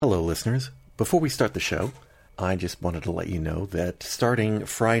Hello, listeners. Before we start the show, I just wanted to let you know that starting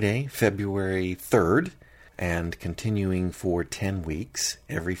Friday, February 3rd, and continuing for 10 weeks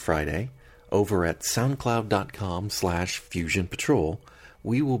every Friday, over at soundcloud.com/Fusion Patrol,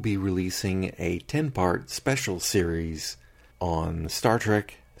 we will be releasing a 10-part special series on Star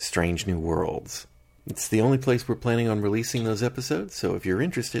Trek Strange New Worlds. It's the only place we're planning on releasing those episodes, so if you're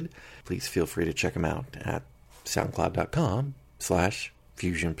interested, please feel free to check them out at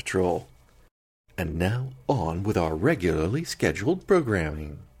soundcloud.com/Fusion Patrol. And now, on with our regularly scheduled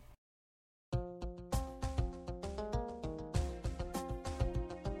programming.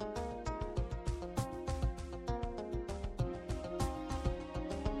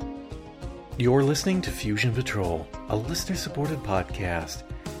 You're listening to Fusion Patrol, a listener-supported podcast.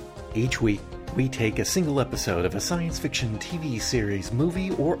 Each week, we take a single episode of a science fiction TV series,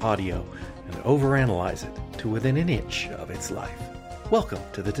 movie, or audio and overanalyze it to within an inch of its life. Welcome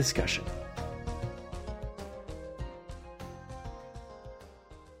to the discussion.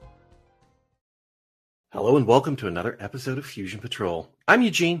 Hello and welcome to another episode of Fusion Patrol. I'm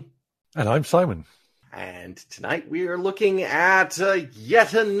Eugene. And I'm Simon. And tonight we are looking at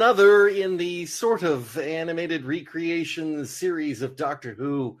yet another in the sort of animated recreation series of Doctor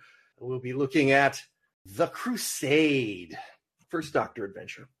Who. We'll be looking at The Crusade, first Doctor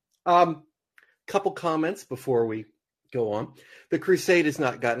adventure. Couple comments before we go on. The Crusade has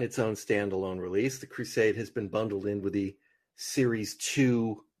not gotten its own standalone release. The Crusade has been bundled in with the Series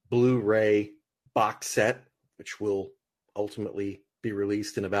 2 Blu-ray box set, which will ultimately be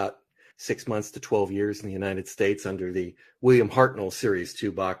released in about 6 months to 12 years in the United States under the William Hartnell Series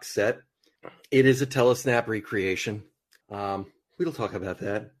 2 box set. It is a Telesnap recreation. We'll talk about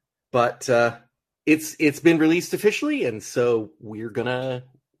that. But it's been released officially, and so we're gonna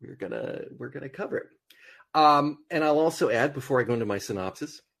cover it. And I'll also add, before I go into my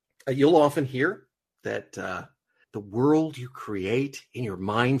synopsis, you'll often hear that the world you create in your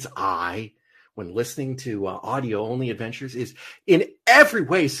mind's eye when listening to audio-only adventures is in every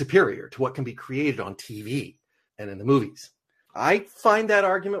way superior to what can be created on TV and in the movies. I find that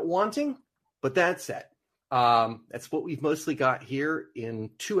argument wanting, but that's it. That's what we've mostly got here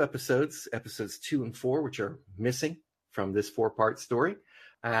in two episodes 2 and 4, which are missing from this 4-part story.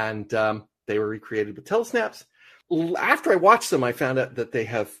 And they were recreated with telesnaps. After I watched them, I found out that they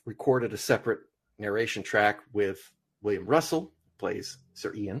have recorded a separate narration track with William Russell, who plays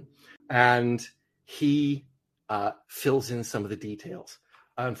Sir Ian, and he fills in some of the details.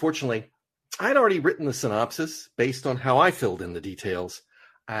 Unfortunately, I'd already written the synopsis based on how I filled in the details,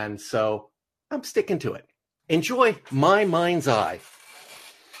 and so I'm sticking to it. Enjoy my mind's eye.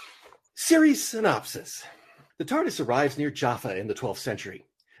 Series synopsis. The TARDIS arrives near Jaffa in the 12th century.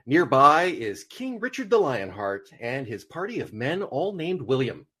 Nearby is King Richard the Lionheart and his party of men all named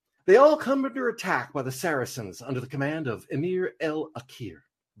William. They all come under attack by the Saracens under the command of Emir el-Akir.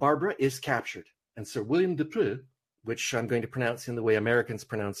 Barbara is captured, and Sir William de Preux, which I'm going to pronounce in the way Americans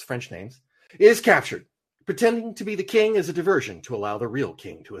pronounce French names, is captured, pretending to be the king as a diversion to allow the real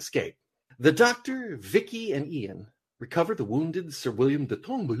king to escape. The Doctor, Vicky, and Ian recover the wounded Sir William de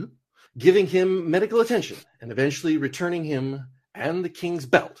Tombeau, giving him medical attention and eventually returning him and the king's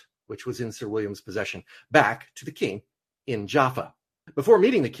belt, which was in Sir William's possession, back to the king in Jaffa. Before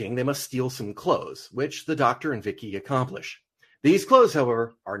meeting the king, they must steal some clothes, which the Doctor and Vicky accomplish. These clothes,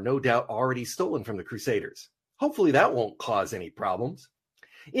 however, are no doubt already stolen from the Crusaders. Hopefully that won't cause any problems.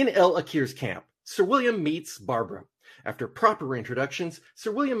 In el-Akir's camp, Sir William meets Barbara. After proper introductions,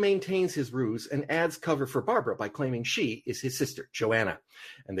 Sir William maintains his ruse and adds cover for Barbara by claiming she is his sister, Joanna,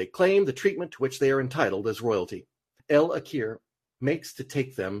 and they claim the treatment to which they are entitled as royalty. El-Akir makes to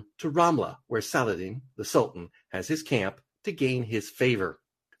take them to Ramla, where Saladin, the Sultan, has his camp to gain his favor.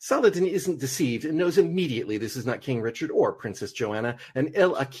 Saladin isn't deceived and knows immediately this is not King Richard or Princess Joanna, and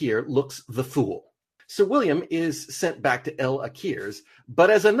el-Akir looks the fool. Sir William is sent back to el-Akir's, but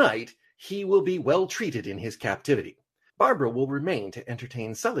as a knight, he will be well treated in his captivity. Barbara will remain to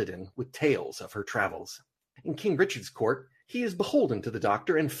entertain Saladin with tales of her travels. In King Richard's court, he is beholden to the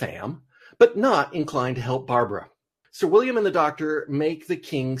Doctor and fam, but not inclined to help Barbara. Sir William and the Doctor make the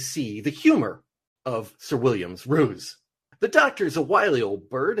king see the humor of Sir William's ruse. The Doctor is a wily old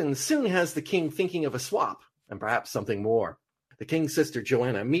bird and soon has the king thinking of a swap, and perhaps something more. The king's sister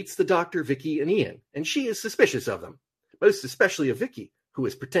Joanna meets the Doctor, Vicky, and Ian, and she is suspicious of them, most especially of Vicky, who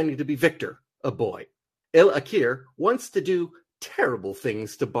is pretending to be Victor, a boy. El-Akir wants to do terrible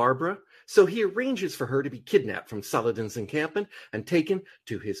things to Barbara, so he arranges for her to be kidnapped from Saladin's encampment and taken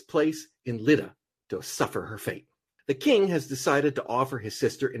to his place in Lydda to suffer her fate. The king has decided to offer his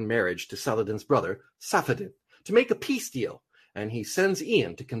sister in marriage to Saladin's brother, Safadin, to make a peace deal and he sends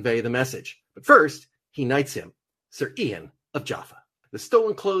Ian to convey the message. But first, he knights him, Sir Ian of Jaffa. The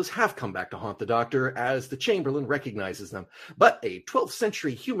stolen clothes have come back to haunt the Doctor as the Chamberlain recognizes them. But a 12th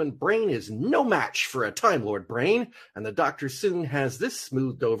century human brain is no match for a Time Lord brain, and the Doctor soon has this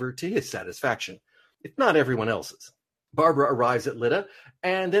smoothed over to his satisfaction, if not everyone else's. Barbara arrives at Lydda,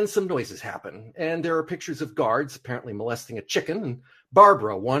 and then some noises happen, and there are pictures of guards apparently molesting a chicken, and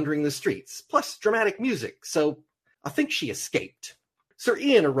Barbara wandering the streets, plus dramatic music, so I think she escaped. Sir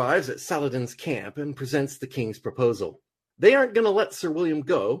Ian arrives at Saladin's camp and presents the king's proposal. They aren't going to let Sir William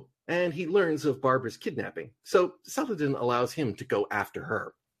go, and he learns of Barbara's kidnapping, so Saladin allows him to go after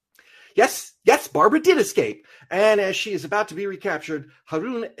her. Yes, Barbara did escape, and as she is about to be recaptured,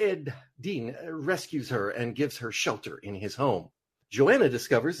 Harun ed-Din rescues her and gives her shelter in his home. Joanna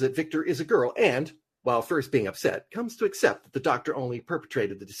discovers that Victor is a girl and, while first being upset, comes to accept that the Doctor only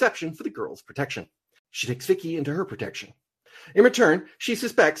perpetrated the deception for the girl's protection. She takes Vicky into her protection. In return, she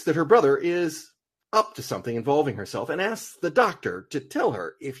suspects that her brother is up to something involving herself and asks the Doctor to tell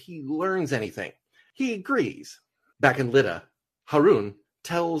her if he learns anything. He agrees. Back in Lydda, Harun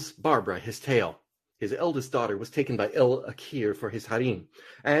tells Barbara his tale. His eldest daughter was taken by El-Akir for his harem,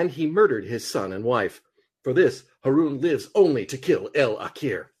 and he murdered his son and wife. For this, Harun lives only to kill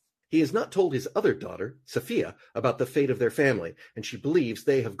El-Akir. He has not told his other daughter, Safiya, about the fate of their family, and she believes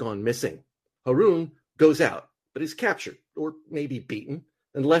they have gone missing. Harun goes out, but is captured, or maybe beaten,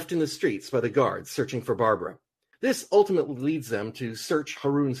 and left in the streets by the guards searching for Barbara. This ultimately leads them to search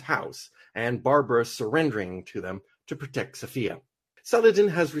Harun's house, and Barbara surrendering to them to protect Safiya. Saladin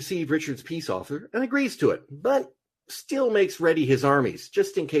has received Richard's peace offer and agrees to it, but still makes ready his armies,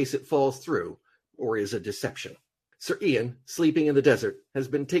 just in case it falls through, or is a deception. Sir Ian, sleeping in the desert, has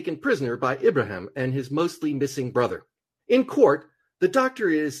been taken prisoner by Ibrahim and his mostly missing brother. In court, the Doctor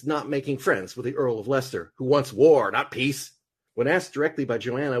is not making friends with the Earl of Leicester, who wants war, not peace. When asked directly by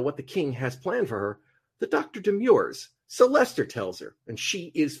Joanna what the king has planned for her, the Doctor demurs, so Leicester tells her, and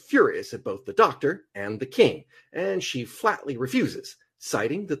she is furious at both the Doctor and the king, and she flatly refuses,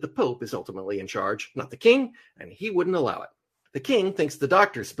 citing that the Pope is ultimately in charge, not the king, and he wouldn't allow it. The king thinks the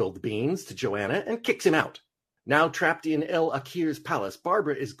Doctor spilled the beans to Joanna and kicks him out. Now trapped in El-Akir's palace,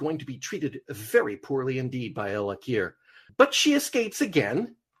 Barbara is going to be treated very poorly indeed by El-Akir. But she escapes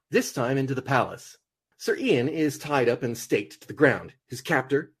again, this time into the palace. Sir Ian is tied up and staked to the ground. His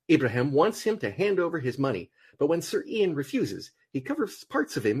captor, Ibrahim, wants him to hand over his money, but when Sir Ian refuses, he covers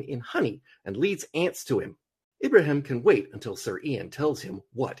parts of him in honey and leads ants to him. Ibrahim can wait until Sir Ian tells him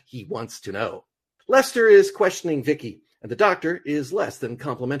what he wants to know. Leicester is questioning Vicky, and the Doctor is less than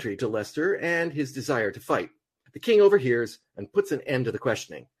complimentary to Leicester and his desire to fight. The king overhears and puts an end to the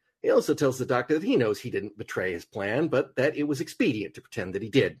questioning. He also tells the Doctor that he knows he didn't betray his plan, but that it was expedient to pretend that he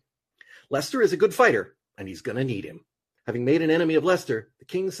did. Leicester is a good fighter, and he's going to need him. Having made an enemy of Leicester, the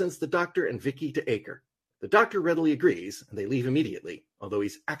king sends the Doctor and Vicky to Acre. The Doctor readily agrees, and they leave immediately, although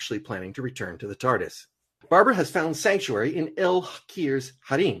he's actually planning to return to the TARDIS. Barbara has found sanctuary in El-Akir's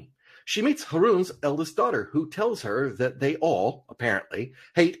harem. She meets Harun's eldest daughter, who tells her that they all, apparently,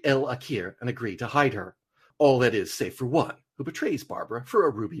 hate El-Akir and agree to hide her. All that is, save for one, who betrays Barbara for a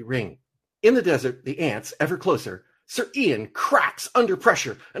ruby ring. In the desert, the ants, ever closer, Sir Ian cracks under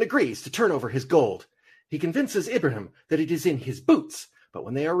pressure and agrees to turn over his gold. He convinces Ibrahim that it is in his boots, but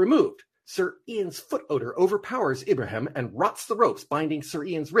when they are removed, Sir Ian's foot odor overpowers Ibrahim and rots the ropes binding Sir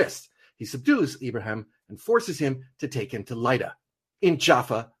Ian's wrist. He subdues Ibrahim and forces him to take him to Lydda. In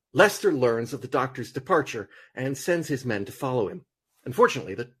Jaffa, Leicester learns of the Doctor's departure and sends his men to follow him.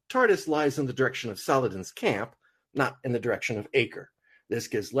 Unfortunately, the TARDIS lies in the direction of Saladin's camp, not in the direction of Acre. This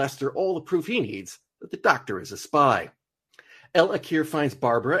gives Leicester all the proof he needs that the Doctor is a spy. El-Akir finds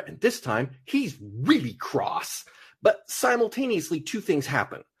Barbara, and this time he's really cross. But simultaneously, two things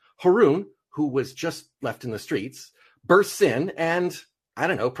happen. Harun, who was just left in the streets, bursts in and,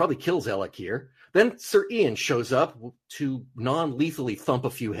 probably kills El-Akir. Then Sir Ian shows up to non-lethally thump a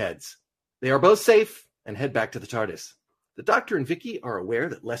few heads. They are both safe and head back to the TARDIS. The Doctor and Vicky are aware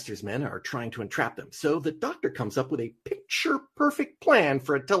that Leicester's men are trying to entrap them, so the Doctor comes up with a picture-perfect plan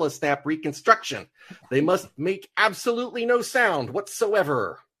for a telesnap reconstruction. They must make absolutely no sound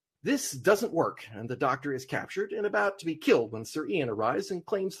whatsoever. This doesn't work, and the Doctor is captured and about to be killed when Sir Ian arrives and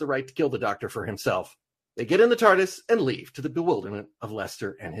claims the right to kill the Doctor for himself. They get in the TARDIS and leave to the bewilderment of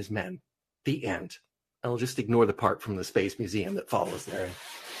Leicester and his men. The end. I'll just ignore the part from the Space Museum that follows there.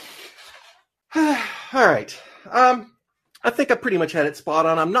 All right. I think I pretty much had it spot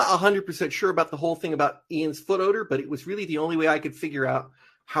on. I'm not 100% sure about the whole thing about Ian's foot odor, but it was really the only way I could figure out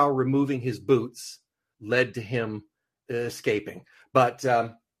how removing his boots led to him escaping. But,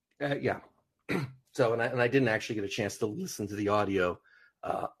 yeah. So, and I didn't actually get a chance to listen to the audio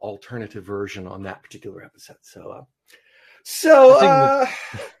alternative version on that particular episode.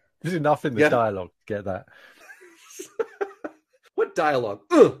 There's enough in the dialogue to get that. What dialogue?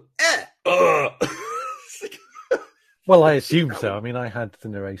 Well, I assume so. I mean, I had the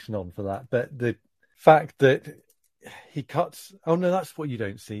narration on for that, but the fact that he cuts... Oh, no, that's what you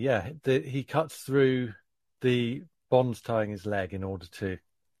don't see. Yeah, he cuts through the bonds tying his leg in order to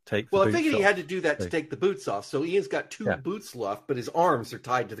take the boots off. I figured he had to do that to take the boots off. So Ian's got two boots left, but his arms are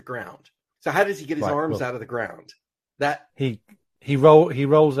tied to the ground. So how does he get his arms out of the ground? That he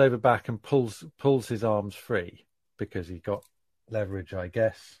rolls over back and pulls his arms free because he got leverage, I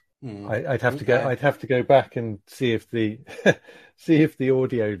guess. I'd have to go back and see if the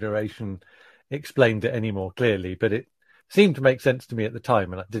audio narration explained it any more clearly, but it seemed to make sense to me at the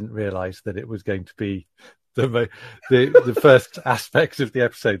time, and I didn't realise that it was going to be the first aspects of the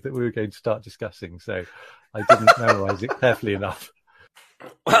episode that we were going to start discussing. So I didn't memorise it carefully enough.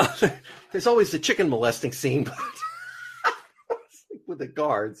 Well, there's always the chicken molesting scene with the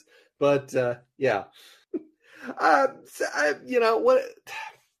guards, but yeah.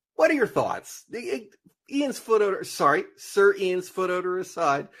 What are your thoughts? Sir Ian's foot odor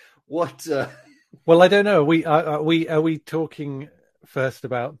aside, what? Well, I don't know. Are we talking first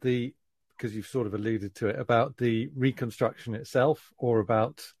about because you've sort of alluded to it, about the reconstruction itself, or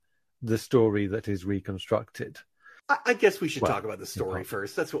about the story that is reconstructed? I guess we should talk about the story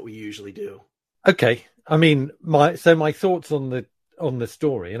first. That's what we usually do. Okay. I mean, my thoughts on the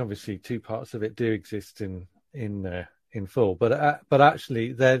story, and obviously two parts of it do exist in full, but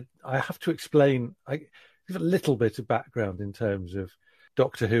actually I have to explain. I give a little bit of background in terms of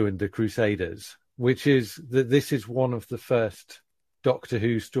Doctor Who and the Crusaders, which is that this is one of the first Doctor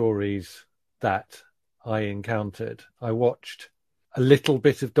Who stories that I encountered. I watched a little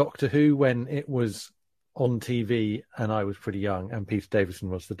bit of Doctor Who when it was on TV, and I was pretty young, and Peter Davison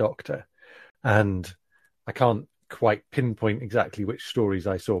was the Doctor, and I can't quite pinpoint exactly which stories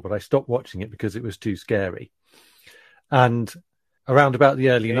I saw, but I stopped watching it because it was too scary. And around about the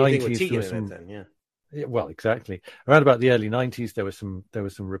early 90s, well, exactly. Around about the early 90s, there were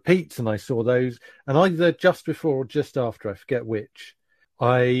some repeats, and I saw those. And either just before or just after, I forget which,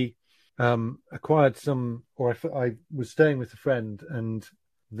 I acquired some, or I was staying with a friend, and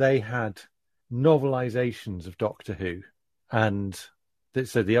they had novelizations of Doctor Who, and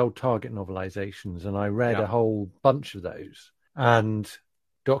so the old Target novelizations, and I read a whole bunch of those. And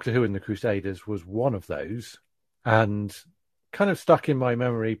Doctor Who and the Crusaders was one of those, and kind of stuck in my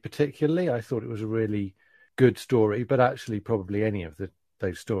memory particularly. I thought it was a really good story, but actually probably any of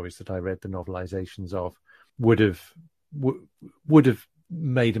those stories that I read the novelizations of would have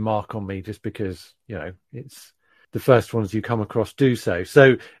made a mark on me, just because, it's the first ones you come across do so.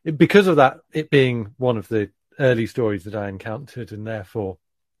 So because of that, it being one of the early stories that I encountered, and therefore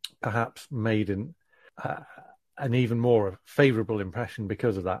perhaps made an even more favourable impression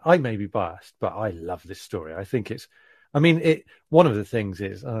because of that. I may be biased, but I love this story. I think one of the things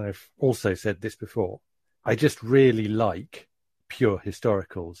is, and I've also said this before, I just really like pure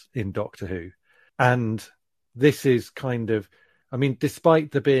historicals in Doctor Who. And this is kind of,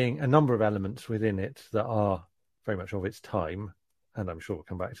 despite there being a number of elements within it that are very much of its time, and I'm sure we'll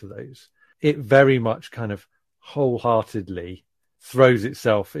come back to those, it very much kind of wholeheartedly throws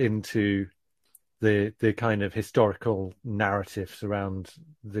itself into the kind of historical narratives around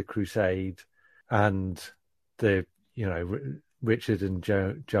the Crusade and the, Richard and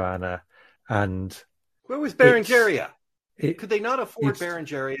Joanna. And where was Berengaria? Could they not afford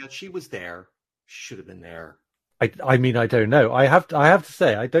Berengaria? She was there. She should have been there. I don't know. I have to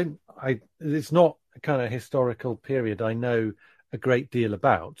say, it's not a kind of historical period I know a great deal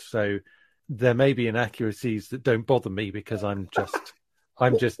about. So there may be inaccuracies that don't bother me, because I'm just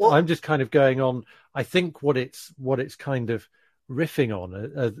kind of going on. I think what it's kind of riffing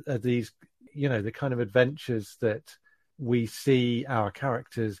on are these, the kind of adventures that we see our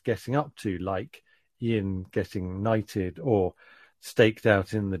characters getting up to, like Ian getting knighted or staked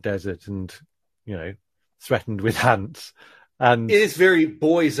out in the desert and, threatened with ants. And it is very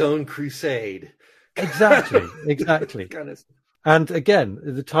boy's own crusade. Exactly. And again,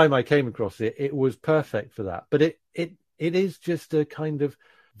 the time I came across it, it was perfect for that. But it is just a kind of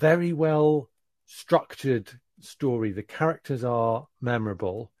very well structured story. The characters are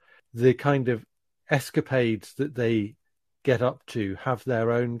memorable. The kind of escapades that they get up to have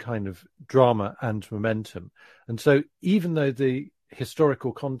their own kind of drama and momentum. And so even though the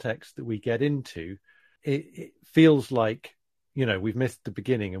historical context that we get into, it feels like, we've missed the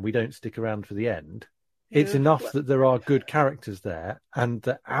beginning and we don't stick around for the end. It's enough that there are good characters there, and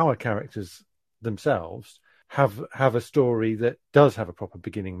that our characters themselves have a story that does have a proper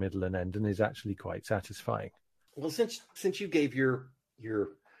beginning, middle, and end, and is actually quite satisfying. Well, since you gave your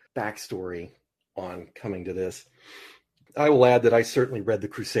backstory on coming to this, I will add that I certainly read The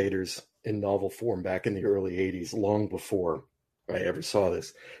Crusaders in novel form back in the early 80s, long before I ever saw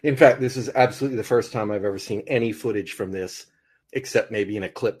this. In fact, this is absolutely the first time I've ever seen any footage from this, except maybe in a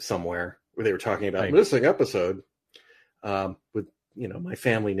clip somewhere where they were talking about missing episode with, my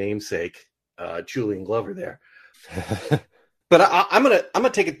family namesake, Julian Glover there. But I'm gonna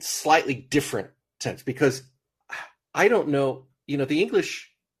take a slightly different sense, because I don't know, the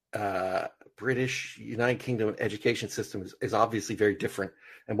English, British, United Kingdom education system is obviously very different,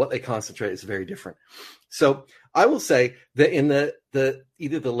 and what they concentrate is very different. So I will say that in the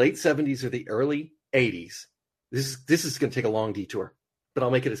either the late 70s or the early 80s, this is going to take a long detour, but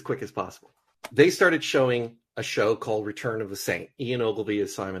I'll make it as quick as possible. They started showing a show called Return of the Saint. Ian Ogilvy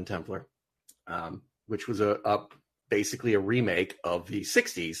as Simon Templar, which was basically a remake of the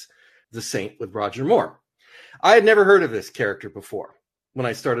 60s, The Saint with Roger Moore. I had never heard of this character before when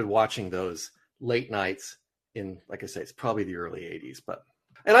I started watching those late nights in, like I say, it's probably the early 80s.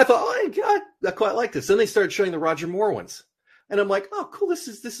 And I thought, I quite like this. Then they started showing the Roger Moore ones. And I'm like, oh, cool, this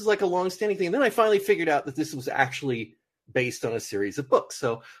is like a long-standing thing. And then I finally figured out that this was actually based on a series of books.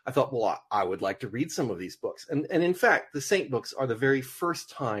 So I thought, well, I would like to read some of these books. And in fact, the Saint books are the very first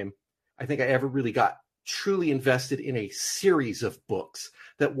time I think I ever really got truly invested in a series of books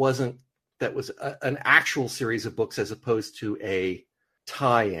that was an actual series of books as opposed to a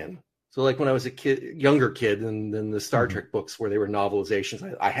tie-in. So like when I was a younger kid, and then the Star Trek books where they were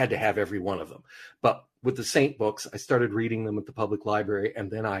novelizations, I had to have every one of them. But with the Saint books, I started reading them at the public library,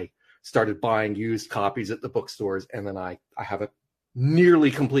 and then I started buying used copies at the bookstores, and then I have a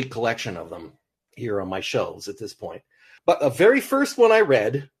nearly complete collection of them here on my shelves at this point. But the very first one I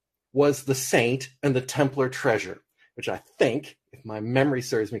read was The Saint and the Templar Treasure, which I think, if my memory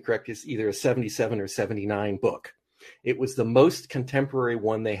serves me correct, is either a 77 or 79 book. It was the most contemporary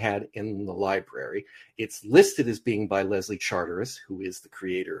one they had in the library. It's listed as being by Leslie Charteris, who is the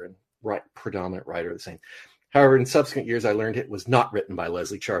creator and predominant writer of The Saint. However, in subsequent years, I learned it was not written by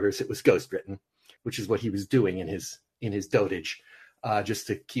Leslie Charteris. It was ghost written, which is what he was doing in his dotage, just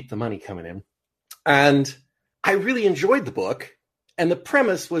to keep the money coming in. And I really enjoyed the book. And the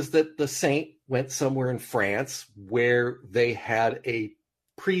premise was that the Saint went somewhere in France where they had a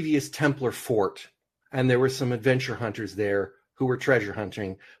previous Templar fort, and there were some adventure hunters there who were treasure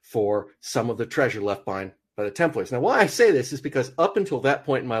hunting for some of the treasure left behind by the Templars. Now, why I say this is because up until that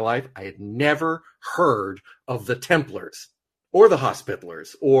point in my life, I had never heard of the Templars or the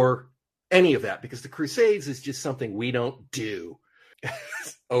Hospitallers or any of that, because the Crusades is just something we don't do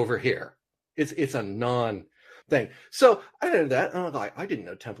over here. It's a non thing. So I did that, and I didn't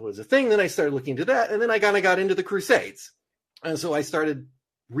know Templar was a thing. Then I started looking into that, and then I kind of got into the Crusades. And so I started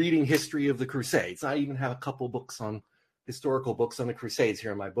reading history of the Crusades. I even have a couple books historical books on the Crusades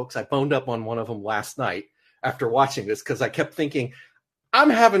here in my books. I boned up on one of them last night after watching this, because I kept thinking, I'm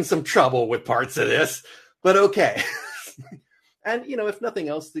having some trouble with parts of this, but okay. And, if nothing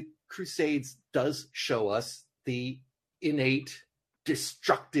else, the Crusades does show us the innate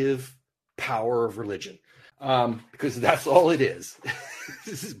destructive power of religion. Because that's all it is.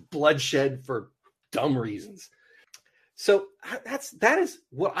 This is bloodshed for dumb reasons. So that is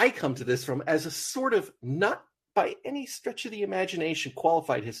what I come to this from, as a sort of, not by any stretch of the imagination,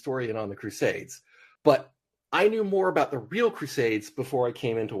 qualified historian on the Crusades, but I knew more about the real Crusades before I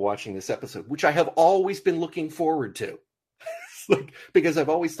came into watching this episode, which I have always been looking forward to. Because I've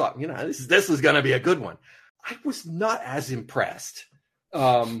always thought, this is going to be a good one. I was not as impressed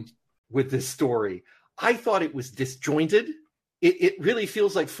with this story. I thought it was disjointed. It really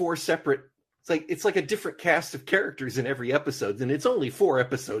feels like four separate. It's like a different cast of characters in every episode, and it's only 4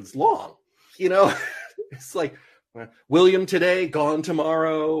 episodes long. It's like William today, gone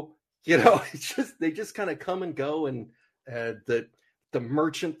tomorrow. They just kind of come and go, and the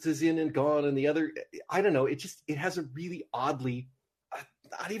merchant is in and gone, and the other, I don't know. It has a really oddly,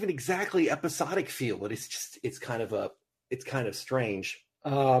 not even exactly episodic feel, but it's kind of strange.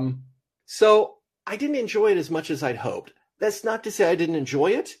 So I didn't enjoy it as much as I'd hoped. That's not to say I didn't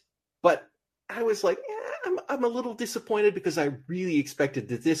enjoy it, but I was like, I'm a little disappointed, because I really expected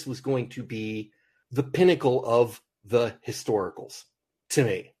that this was going to be the pinnacle of the historicals to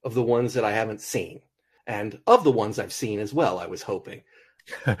me, of the ones that I haven't seen, and of the ones I've seen as well, I was hoping.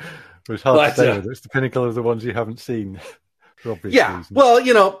 It's hard to say whether it's the pinnacle of the ones you haven't seen, for obvious reasons.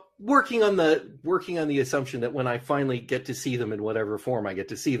 Well, working on the assumption that when I finally get to see them in whatever form I get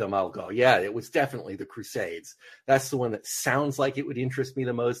to see them, I'll go, yeah, it was definitely the Crusades. That's the one that sounds like it would interest me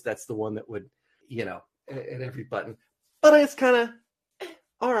the most. That's the one that would at every button. But it's kind of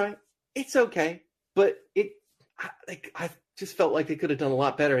all right. It's okay, but I just felt like they could have done a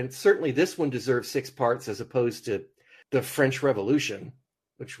lot better. And certainly this one deserves 6 parts as opposed to the French Revolution,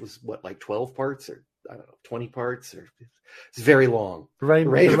 which was like 12 parts or I don't know, 20 parts, or it's very long. The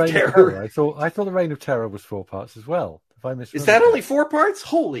Reign of Terror. I thought the Reign of Terror was 4 parts as well. If I misremember. Is that only 4 parts?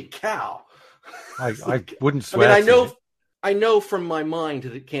 Holy cow! I wouldn't swear. I know from my mind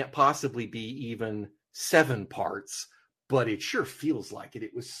that it can't possibly be even 7 parts, but it sure feels like it.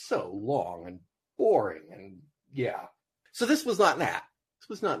 It was so long and boring, and yeah. So this was not that.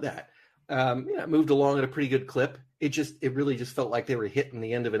 It moved along at a pretty good clip. It really just felt like they were hitting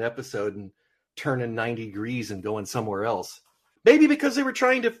the end of an episode and turning 90 degrees and going somewhere else. Maybe because they were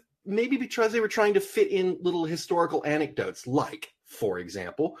trying to fit in little historical anecdotes, like, for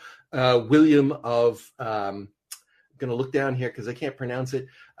example, William of I'm going to look down here because I can't pronounce it.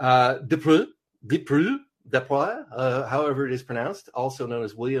 Depreux, however it is pronounced, also known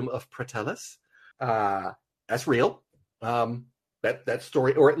as William of Pratelis. That's real. That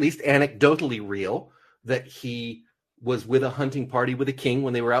story, or at least anecdotally real, that he was with a hunting party with a king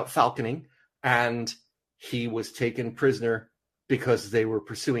when they were out falconing, and he was taken prisoner because they were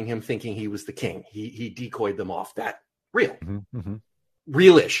pursuing him thinking he was the king. He decoyed them off. That real. Mm-hmm.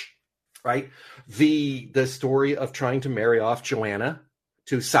 Realish, right? The story of trying to marry off Joanna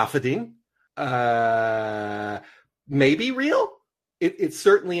to Saphedin, maybe real. It's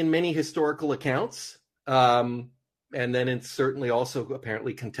certainly in many historical accounts. And then it's certainly also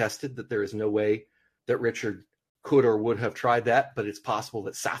apparently contested that there is no way that Richard could or would have tried that, but it's possible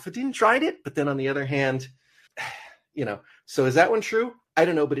that Saphedin tried it. But then on the other hand, so is that one true? I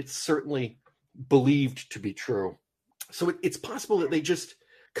don't know, but it's certainly believed to be true. So it's possible that they just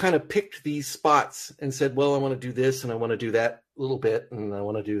kind of picked these spots and said, well, I want to do this and I want to do that little bit and I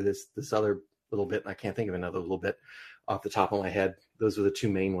want to do this other little bit. And I can't think of another little bit off the top of my head. Those are the 2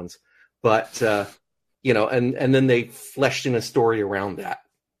 main ones. But, and then they fleshed in a story around that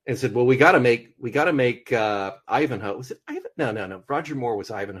and said, well, we got to make Ivanhoe. Was it Ivan? No. Roger Moore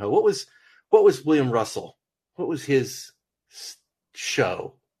was Ivanhoe. What was William Russell? What was his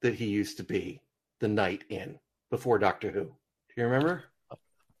show that he used to be the knight in before Doctor Who? Do you remember?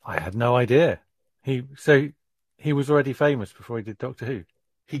 I had no idea. He was already famous before he did Doctor Who.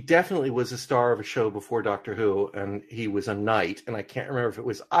 He definitely was a star of a show before Doctor Who, and he was a knight. And I can't remember if it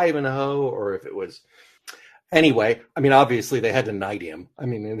was Ivanhoe or if it was. Anyway, I mean, obviously they had to knight him. I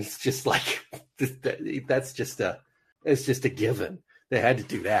mean, it's just like it's just a given. They had to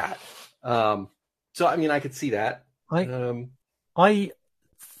do that. So I mean, I could see that. I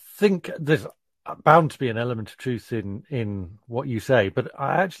think there's bound to be an element of truth in what you say, but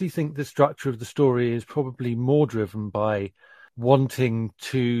I actually think the structure of the story is probably more driven by wanting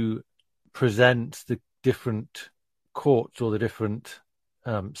to present the different courts or the different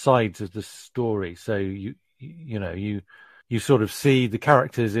sides of the story. So you sort of see the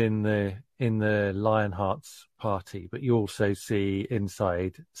characters in the Lionheart's party, but you also see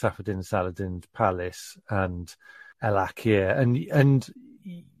inside Saphedin Saladin's palace and El Akir, and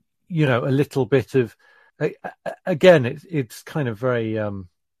a little bit of again, it's kind of very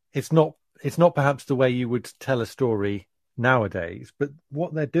it's not perhaps the way you would tell a story nowadays, but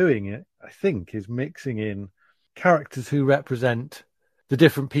what they're doing, I think, is mixing in characters who represent the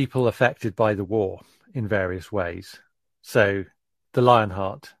different people affected by the war in various ways. So the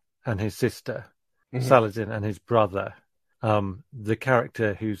Lionheart and his sister, mm-hmm. Saladin and his brother, the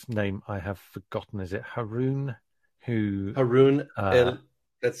character whose name I have forgotten, is it Harun?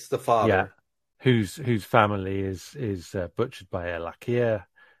 That's the father. Yeah, whose family is butchered by El Akir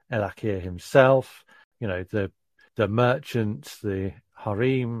himself. The merchants, the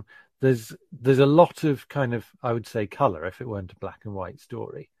harem. There's a lot of kind of, I would say, colour if it weren't a black and white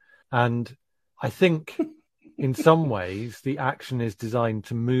story. And I think in some ways the action is designed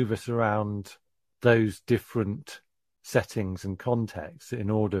to move us around those different settings and contexts in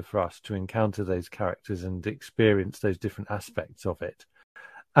order for us to encounter those characters and experience those different aspects of it.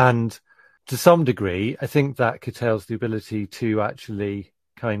 And to some degree, I think that curtails the ability to actually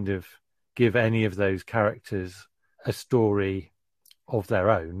kind of give any of those characters a story of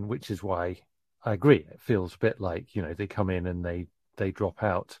their own, which is why I agree. It feels a bit like, they come in and they drop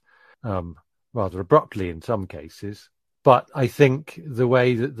out rather abruptly in some cases. But I think the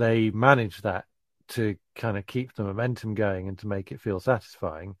way that they manage that to kind of keep the momentum going and to make it feel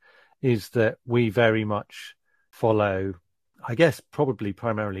satisfying is that we very much follow, I guess, probably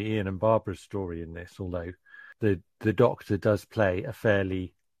primarily Ian and Barbara's story in this, although the Doctor does play a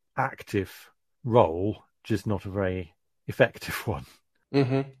fairly active role, just not a very effective one.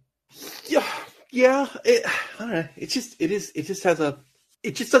 Mm-hmm. Yeah, Yeah, I don't know. It just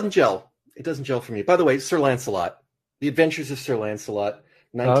doesn't gel. It doesn't gel for me. By the way, Sir Lancelot, The Adventures of Sir Lancelot,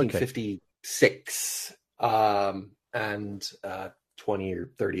 Oh, okay. 1956, and 20 or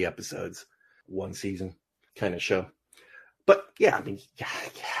 30 episodes, one season kind of show. But yeah, I mean, yeah,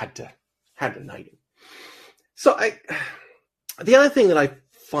 you had to knight him. So the other thing that I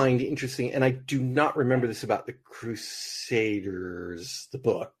find interesting, and I do not remember this about the Crusaders, the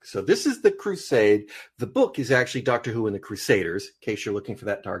book. So this is the Crusade. The book is actually Doctor Who and the Crusaders, in case you're looking for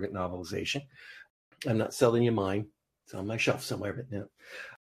that Target novelization. I'm not selling you mine. It's on my shelf somewhere, but no.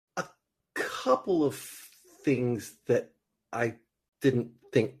 A couple of things that I didn't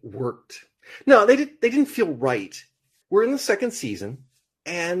think worked. No, they didn't feel right. We're in the second season,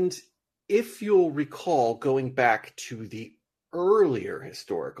 and if you'll recall, going back to the earlier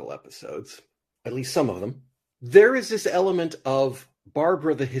historical episodes, at least some of them, there is this element of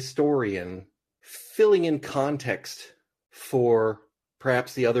Barbara the historian filling in context for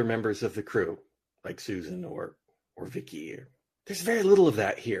perhaps the other members of the crew, like Susan or Vicky. There's very little of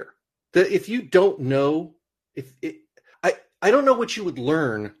that here. If you don't know, I don't know what you would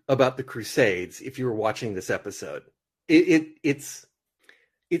learn about the Crusades if you were watching this episode. It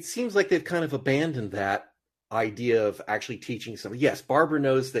seems like they've kind of abandoned that idea of actually teaching somebody. Yes, Barbara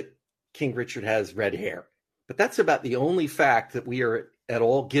knows that King Richard has red hair, but that's about the only fact that we are at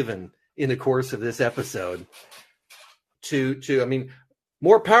all given in the course of this episode. I mean,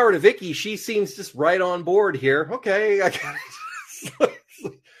 more power to Vicky. She seems just right on board here. Okay,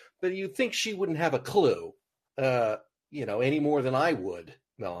 but you'd think she wouldn't have a clue, any more than I would.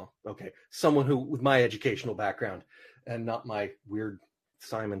 No, okay, someone who with my educational background and not my weird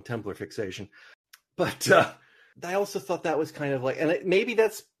Simon Templar fixation. But I also thought that was kind of like, and maybe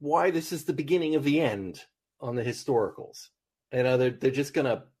that's why this is the beginning of the end on the historicals. They're just going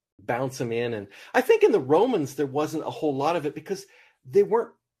to bounce them in. And I think in the Romans, there wasn't a whole lot of it because they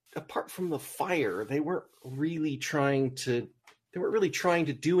weren't, apart from the fire, they weren't really trying to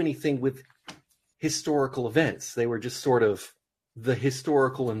do anything with historical events. They were just sort of the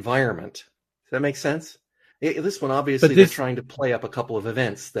historical environment. Does that make sense? This one, obviously, they're trying to play up a couple of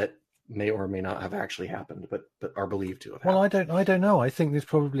events that may or may not have actually happened, but are believed to have happened. Well, I don't know. I think this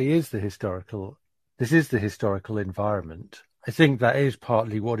probably is the historical environment. I think that is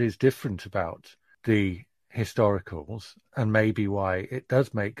partly what is different about the historicals and maybe why it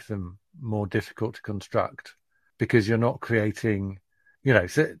does make them more difficult to construct, because you're not creating,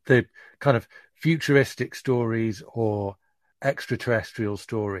 the kind of futuristic stories or extraterrestrial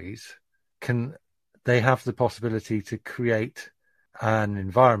stories they have the possibility to create an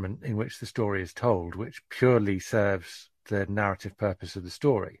environment in which the story is told, which purely serves the narrative purpose of the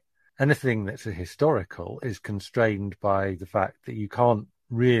story. Anything that's a historical is constrained by the fact that you can't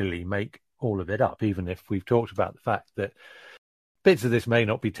really make all of it up, even if we've talked about the fact that bits of this may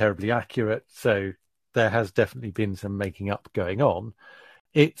not be terribly accurate, so there has definitely been some making up going on.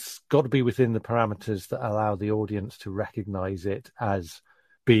 It's got to be within the parameters that allow the audience to recognize it as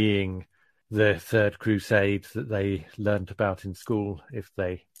being the Third Crusade that they learnt about in school, if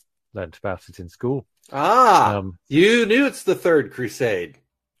they learnt about it in school. You knew it's the Third Crusade.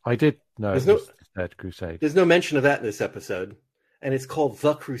 I did know it was the Third Crusade. There's no mention of that in this episode. And it's called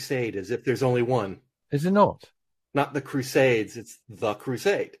The Crusade, as if there's only one. Is it not? Not the Crusades, it's The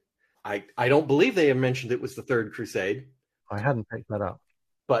Crusade. I don't believe they have mentioned it was the Third Crusade. I hadn't picked that up.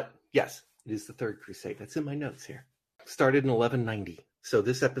 But yes, it is the Third Crusade. That's in my notes here. Started in 1190. So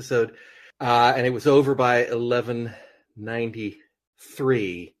this episode... and it was over by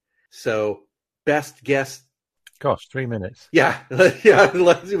 1193. So best guess. Gosh, 3 minutes. Yeah.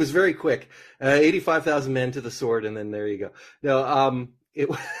 It was very quick. 85,000 men to the sword. And then there you go. No,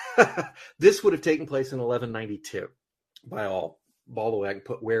 this would have taken place in 1192 by all the way I can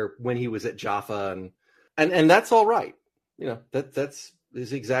put when he was at Jaffa. And that's all right. That's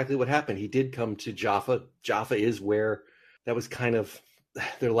exactly what happened. He did come to Jaffa. Jaffa is where that was kind of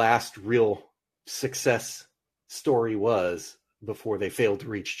their last real success story was before they failed to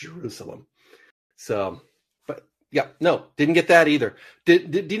reach Jerusalem. So, but yeah, no, didn't get that either.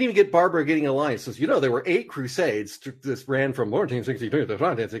 Didn't even get Barbara getting a line. So, there were 8 crusades. This ran from 1462 to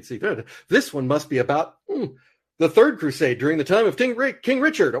 1463. This one must be about the Third Crusade during the time of King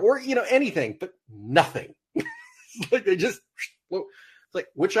Richard, or, anything, but nothing. Like they just,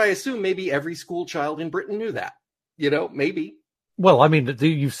 which I assume maybe every school child in Britain knew that, maybe. Well, I mean,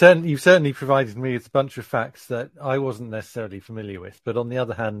 you've certainly provided me with a bunch of facts that I wasn't necessarily familiar with. But on the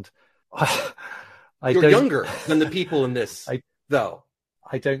other hand, you're younger than the people in this, though.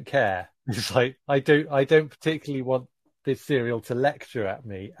 I don't care. It's like I don't particularly want this serial to lecture at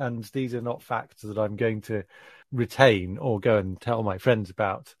me, and these are not facts that I'm going to retain or go and tell my friends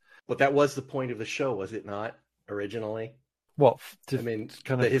about. But that was the point of the show, was it not, originally? What, I mean,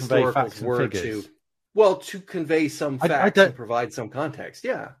 kind the of convey facts historicals and were figures? to convey some facts and provide some context.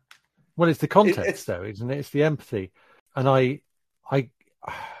 Yeah. Well, it's the context, though, isn't it? It's the empathy, and I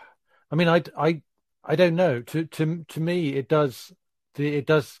mean, I don't know. To me, it does.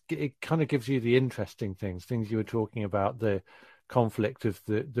 It kind of gives you the interesting things you were talking about, the conflict of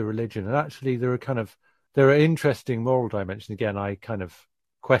the religion, and actually there are interesting moral dimensions. Again, I kind of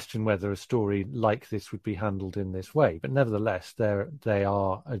question whether a story like this would be handled in this way, but nevertheless, they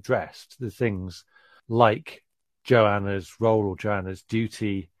are addressed. The things like Joanna's role or Joanna's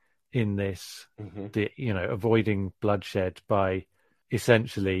duty in this, avoiding bloodshed by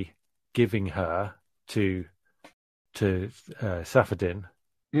essentially giving her to Safadin.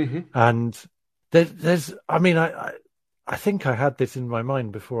 And there's I mean, I think I had this in my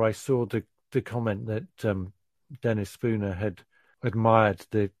mind before I saw the comment that Dennis Spooner had admired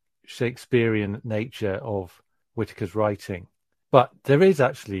the Shakespearean nature of Whitaker's writing, but there is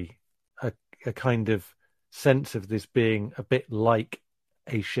actually a kind of sense of this being a bit like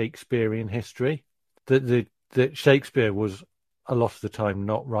a Shakespearean history, that Shakespeare was a lot of the time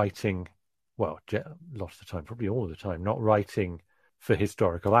not writing, well, a lot of the time, probably all of the time, not writing for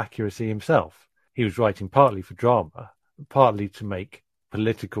historical accuracy himself. He was writing partly for drama, partly to make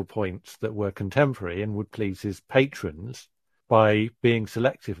political points that were contemporary and would please his patrons by being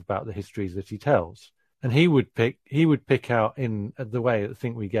selective about the histories that he tells. And he would pick out, in the way I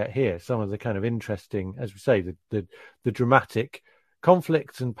think we get here, some of the kind of interesting, as we say, the dramatic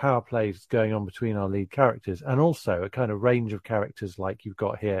conflicts and power plays going on between our lead characters, and also a kind of range of characters like you've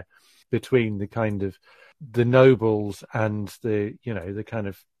got here between the kind of the nobles and the kind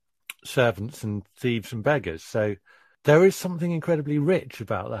of servants and thieves and beggars. So there is something incredibly rich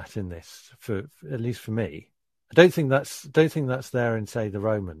about that in this, for at least for me. I don't think that's there in, say, the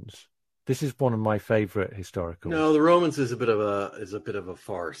Romans. This is one of my favorite historicals. No, the Romans is a bit of a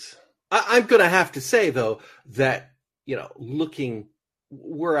farce. I'm going to have to say, though, that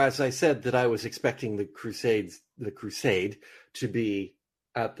whereas I said that I was expecting the Crusade to be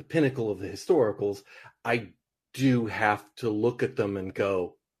at the pinnacle of the historicals, I do have to look at them and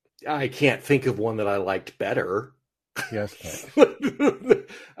go, I can't think of one that I liked better. Yes.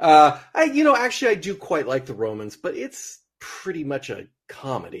 I do quite like the Romans, but it's pretty much a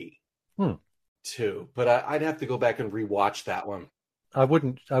comedy too. But I'd have to go back and rewatch that one. I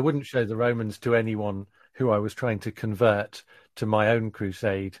wouldn't show the Romans to anyone who I was trying to convert to my own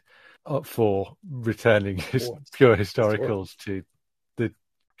crusade for returning pure historicals to the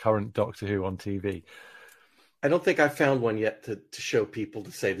current Doctor Who on TV. I don't think I found one yet to show people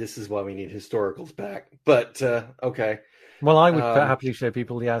to say this is why we need historicals back. But okay. Well, I would happily show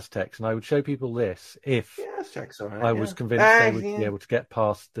people the Aztecs, and I would show people this if Aztecs, all right, I was convinced they would be able to get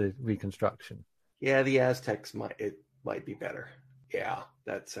past the reconstruction. Yeah, the Aztecs might be better. Yeah,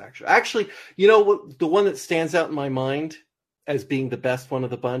 that's actually, you know what, the one that stands out in my mind as being the best one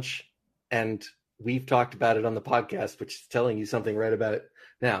of the bunch, and we've talked about it on the podcast, which is telling you something right about it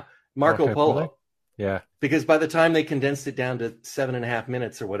now. Marco Polo. Yeah. Because by the time they condensed it down to 7.5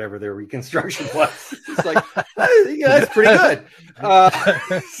 minutes or whatever their reconstruction was, it's like, that's pretty good.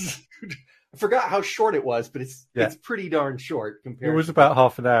 I forgot how short it was, but it's pretty darn short compared. It was about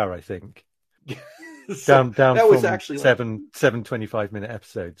half an hour, I think. So down that from was actually seven 25-minute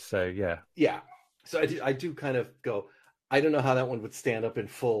episodes. So yeah. So I do kind of go, I don't know how that one would stand up in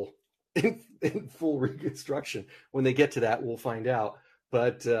full reconstruction. When they get to that, we'll find out.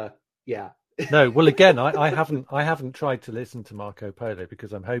 But yeah. No, well, again, I haven't tried to listen to Marco Polo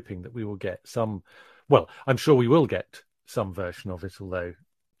because I'm hoping that we will get some. Well, I'm sure we will get some version of it, although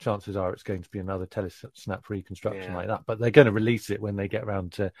chances are it's going to be another telesnap reconstruction like that. But they're going to release it when they get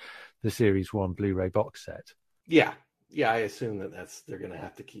around to the Series 1 Blu-ray box set. Yeah, I assume they're going to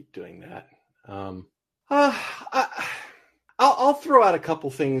have to keep doing that. I'll throw out a couple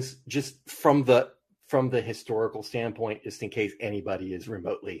things just from the historical standpoint, just in case anybody is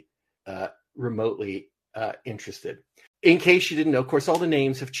remotely interested. In case you didn't know, of course, all the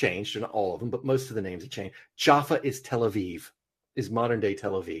names have changed, and all of them, but most of the names have changed. Jaffa is Tel Aviv, is modern day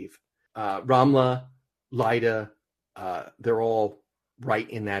Tel Aviv. Ramla, Lida, they're all right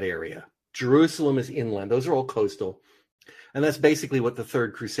in that area. Jerusalem is inland. Those are all coastal. And that's basically what the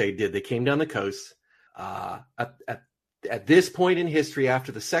Third Crusade did. They came down the coast. At this point in history,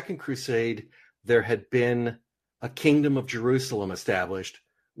 after the Second Crusade, there had been a kingdom of Jerusalem established,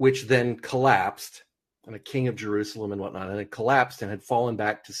 which then collapsed, and a king of Jerusalem and whatnot, and it collapsed and had fallen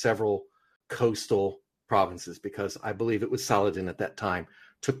back to several coastal provinces, because I believe it was Saladin at that time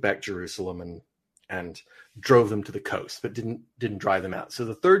took back Jerusalem and drove them to the coast, but didn't drive them out. So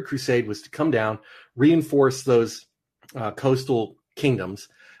the Third Crusade was to come down, reinforce those coastal kingdoms,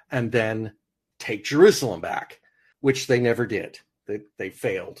 and then take Jerusalem back, which they never did. They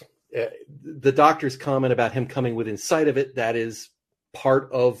failed. The Doctor's comment about him coming within sight of it, that is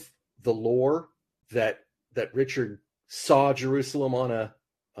part of the lore, that Richard saw Jerusalem on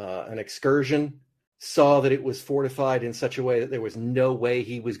an excursion, saw that it was fortified in such a way that there was no way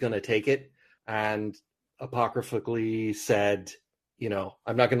he was going to take it, and apocryphally said,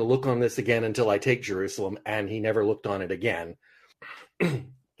 I'm not going to look on this again until I take Jerusalem, and he never looked on it again.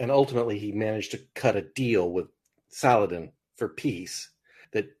 And ultimately he managed to cut a deal with Saladin for peace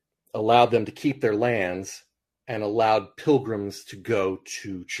that allowed them to keep their lands and allowed pilgrims to go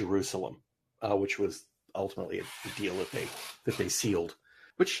to Jerusalem, which was ultimately a deal that they sealed,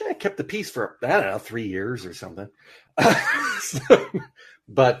 which kept the peace for, 3 years or something.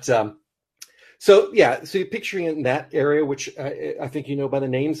 So you're picturing it in that area, which I think by the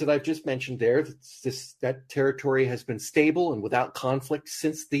names that I've just mentioned there. That territory has been stable and without conflict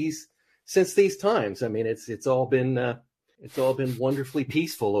since these times. I mean, it's all been wonderfully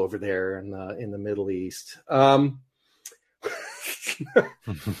peaceful over there in the Middle East.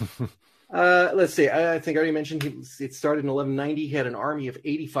 Let's see. I think I already mentioned it started in 1190. He had an army of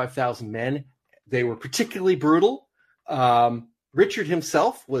 85,000 men. They were particularly brutal. Richard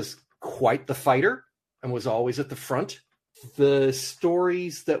himself was quite the fighter and was always at the front. The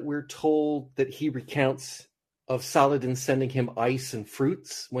stories that we're told that he recounts of Saladin sending him ice and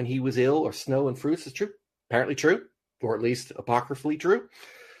fruits when he was ill, or snow and fruits, is true. Apparently true, or at least apocryphally true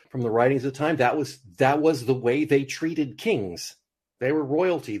from the writings of the time. That was the way they treated kings. They were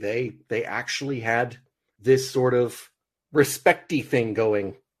royalty. They actually had this sort of respecty thing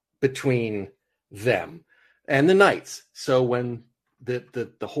going between them and the knights. So when the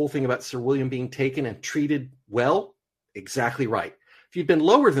whole thing about Sir William being taken and treated well, exactly right. If you'd been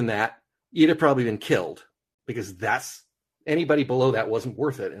lower than that, you'd have probably been killed, because anybody below that wasn't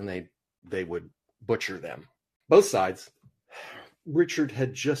worth it, and they would butcher them. Both sides. Richard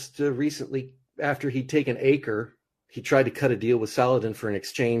had just recently, after he'd taken Acre, he tried to cut a deal with Saladin for an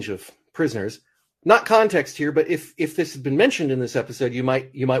exchange of prisoners. Not context here, but if this had been mentioned in this episode, you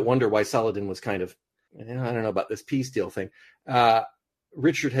might wonder why Saladin was kind of, I don't know about this peace deal thing.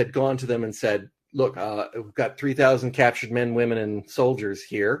 Richard had gone to them and said, look, we've got 3,000 captured men, women, and soldiers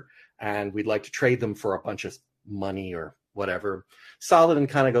here, and we'd like to trade them for a bunch of money or whatever. Saladin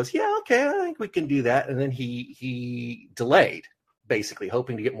kind of goes, yeah, okay, I think we can do that. And then he delayed, basically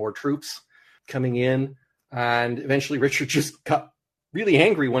hoping to get more troops coming in. And eventually Richard just got really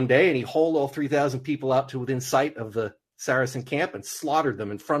angry one day, and he hauled all 3,000 people out to within sight of the Saracen camp and slaughtered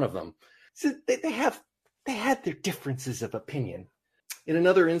them in front of them. So they had their differences of opinion. In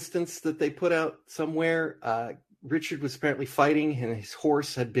another instance that they put out somewhere, Richard was apparently fighting, and his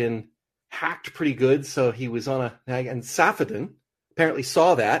horse had been hacked pretty good. So he was and Saladin apparently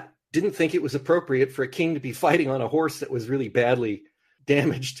saw that, didn't think it was appropriate for a king to be fighting on a horse that was really badly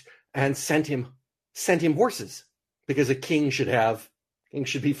damaged, and sent him horses, because a king should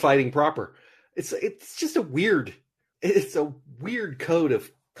be fighting proper. It's just a weird code of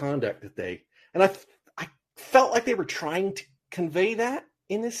conduct and I felt like they were trying to convey that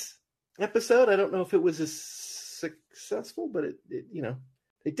in this episode. I don't know if it was as successful, but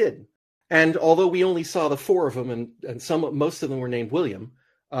it did. And although we only saw the four of them, and most of them were named William,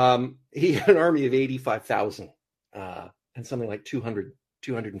 he had an army of 85,000 and something like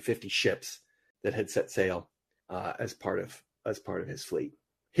 250 ships that had set sail as part of his fleet.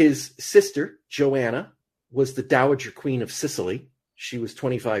 His sister Joanna was the Dowager Queen of Sicily. She was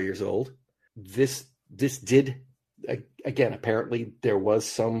 25 years old. This did, again, apparently there was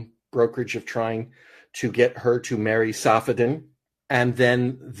some brokerage of trying to get her to marry Saladin, and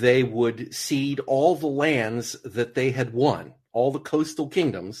then they would cede all the lands that they had won, all the coastal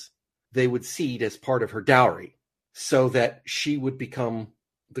kingdoms, they would cede as part of her dowry, so that she would become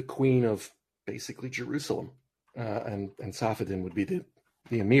the queen of basically Jerusalem, and Saladin would be the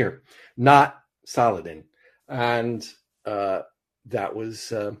emir, not Saladin. And that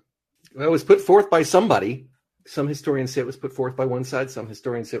was put forth by somebody. Some historians say it was put forth by one side. Some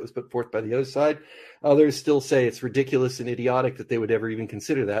historians say it was put forth by the other side. Others still say it's ridiculous and idiotic that they would ever even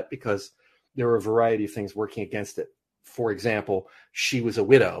consider that, because there were a variety of things working against it. For example, she was a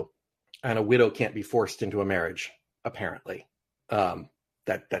widow, and a widow can't be forced into a marriage, apparently.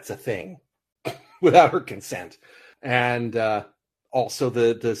 That's a thing without her consent. And also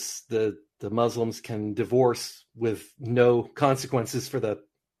the Muslims can divorce with no consequences for the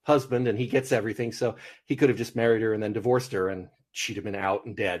husband and he gets everything. So he could have just married her and then divorced her and she'd have been out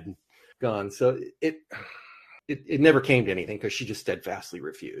and dead and gone. So it never came to anything because she just steadfastly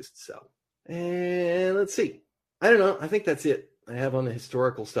refused. So, and let's see. I don't know. I think that's it I have on the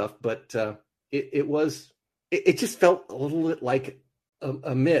historical stuff, but it just felt a little bit like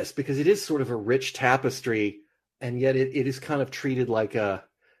a miss because it is sort of a rich tapestry, and yet it is kind of treated like a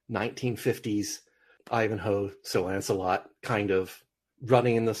 1950s Ivanhoe, Sir Lancelot kind of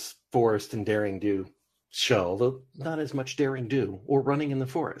running in the forest and daring do show, though not as much daring do or running in the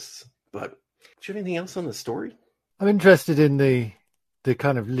forests. But do you have anything else on the story? I'm interested in the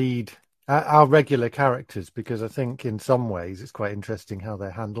kind of lead, our regular characters, because I think in some ways it's quite interesting how they're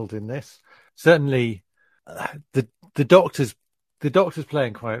handled in this. Certainly, the doctor's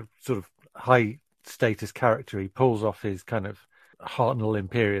playing quite a sort of high status character. He pulls off his kind of Hartnell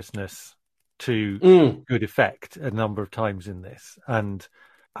imperiousness to good effect a number of times in this, and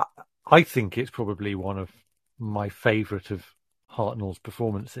I think it's probably one of my favourite of Hartnell's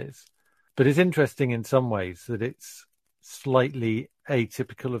performances. But it's interesting in some ways that it's slightly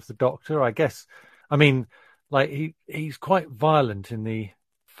atypical of the Doctor, I guess. I mean, like he's quite violent in the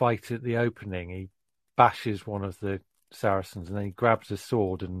fight at the opening. He bashes one of the Saracens and then he grabs a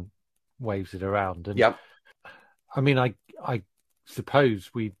sword and waves it around. And yep. I mean, I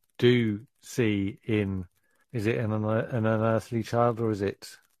suppose we do see is it an Unearthly Child, or is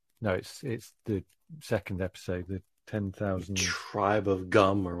it? No, it's the second episode, the 10,000 Tribe of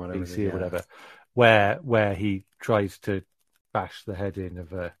Gum or whatever, BC or whatever, where he tries to bash the head in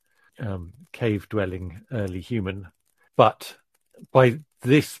of a cave-dwelling early human. But by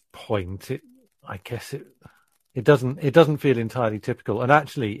this point, I guess it doesn't feel entirely typical. And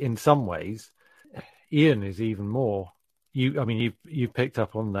actually, in some ways, Ian is even more. You picked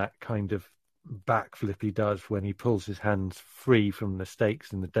up on that kind of backflip he does when he pulls his hands free from the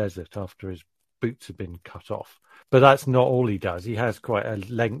stakes in the desert after his boots have been cut off. But that's not all he does. He has quite a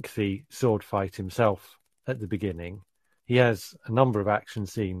lengthy sword fight himself at the beginning. He has a number of action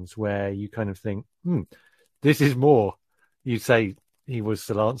scenes where you kind of think, this is more. You say he was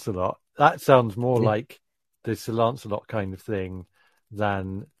Sir Lancelot. That sounds more like the Sir Lancelot kind of thing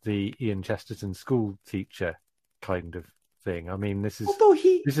than the Ian Chesterton school teacher kind of thing. I mean, this is an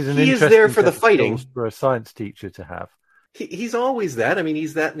he is there for the fighting for a science teacher to have. He's always that. I mean,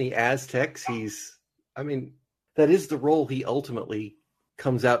 he's that in the Aztecs. That is the role he ultimately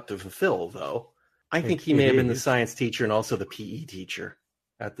comes out to fulfill, though. I think he may have been the science teacher and also the PE teacher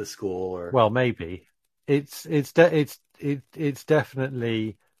at the school. Or well, maybe it's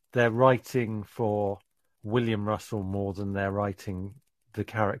definitely they're writing for William Russell more than they're writing the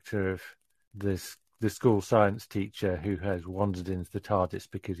character of the school science teacher who has wandered into the TARDIS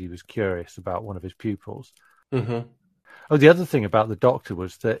because he was curious about one of his pupils. Mm-hmm. Oh, the other thing about the Doctor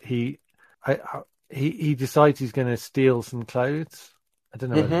was that he decides he's going to steal some clothes. I don't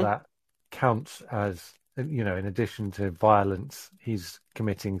know whether that counts as, in addition to violence, he's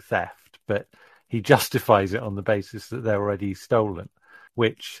committing theft, but he justifies it on the basis that they're already stolen,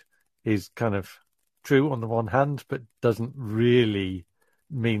 which is kind of true on the one hand, but doesn't really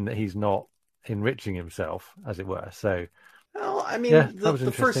mean that he's not enriching himself, as it were. So, well, I mean,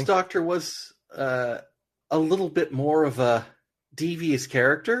 the first Doctor was a little bit more of a devious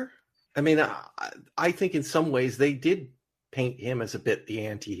character. I mean, I think in some ways they did paint him as a bit the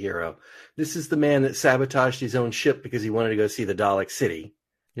anti-hero. This is the man that sabotaged his own ship because he wanted to go see the Dalek City.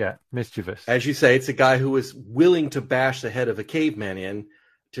 Yeah, mischievous. As you say, it's a guy who was willing to bash the head of a caveman in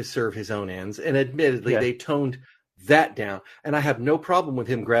to serve his own ends. And admittedly, they toned that down. And I have no problem with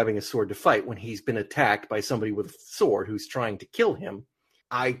him grabbing a sword to fight when he's been attacked by somebody with a sword who's trying to kill him.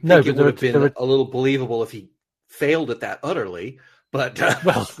 I think it would have been a little believable if he failed at that utterly. But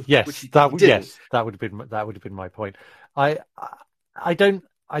well, yes, that would have been my point. I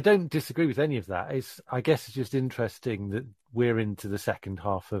don't disagree with any of that. I guess it's just interesting that we're into the second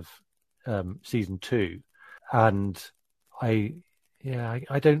half of season 2, and I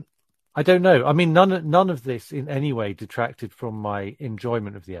don't know. I mean, none of this in any way detracted from my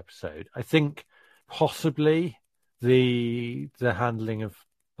enjoyment of the episode. I think possibly the handling of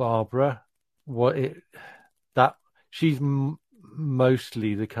Barbara, she's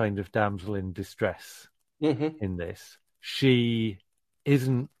mostly the kind of damsel in distress in this. She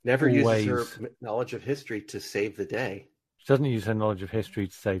isn't uses her knowledge of history to save the day. She doesn't use her knowledge of history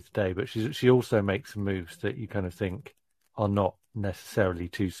to save the day, but she also makes some moves that you kind of think are not necessarily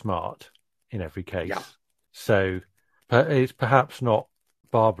too smart in every case. Yeah. So it's perhaps not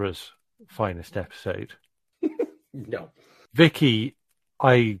Barbara's finest episode. No. Vicky,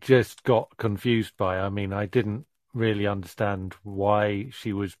 I just got confused by. I mean, I didn't really understand why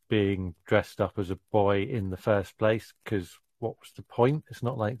she was being dressed up as a boy in the first place, because what was the point? It's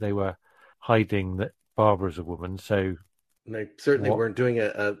not like they were hiding that Barbara's a woman, so... And they certainly weren't doing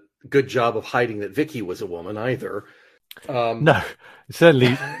a good job of hiding that Vicky was a woman either. No, it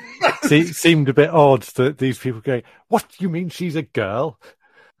certainly seemed a bit odd that these people going, what, you mean she's a girl?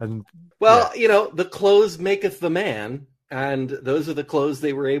 And well, the clothes maketh the man, and those are the clothes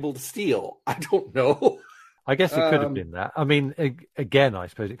they were able to steal. I don't know. I guess it could have been that. I mean, again, I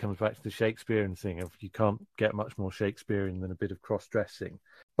suppose it comes back to the Shakespearean thing of you can't get much more Shakespearean than a bit of cross-dressing.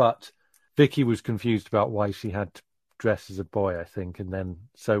 But Vicky was confused about why she had to dress as a boy, I think, and then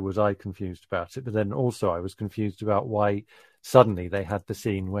so was I confused about it. But then also I was confused about why suddenly they had the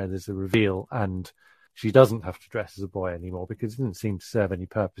scene where there's a reveal and she doesn't have to dress as a boy anymore, because it didn't seem to serve any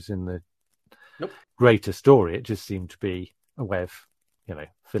purpose in the greater story. It just seemed to be a way of,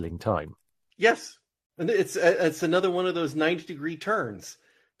 filling time. Yes. And it's another one of those 90-degree turns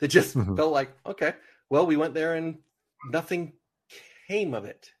that just felt like, okay, well, we went there and nothing came of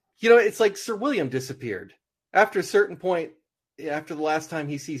it. It's like Sir William disappeared. After a certain point, after the last time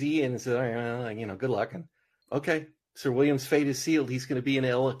he sees Ian and says, all right, good luck. And okay, Sir William's fate is sealed. He's going to be in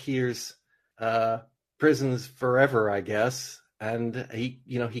Elakir's prisons forever, I guess. And he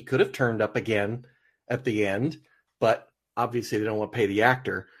could have turned up again at the end, but obviously they don't want to pay the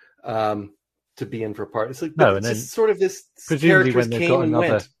actor to be in for a part. It's like, no, and then just sort of this presumably when they've got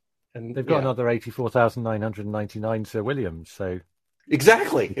another, and they've got another 84,999 Sir Williams, so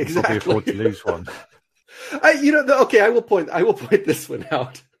exactly. Probably afford to lose one. Okay, I will point this one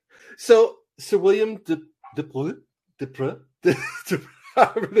out. So Sir William de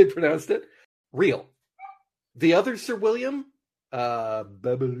however they pronounced it, real. The other Sir William,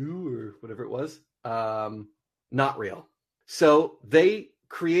 Babaloo or whatever it was, not real. So they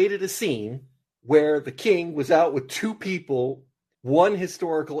created a scene where the king was out with two people, one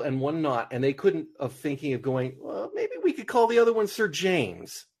historical and one not, and they couldn't of thinking of going, well, maybe we could call the other one Sir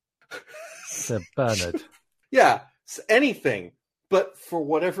James. Sir Bernard. Yeah, anything. But for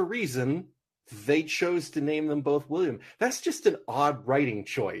whatever reason, they chose to name them both William. That's just an odd writing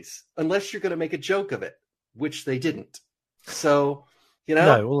choice, unless you're going to make a joke of it, which they didn't. So,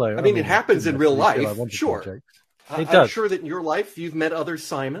 no, although, I mean, it happens in real life, sure. It does. I'm sure that in your life, you've met other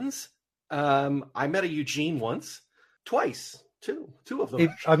Simons. I met a Eugene once, twice, two of them.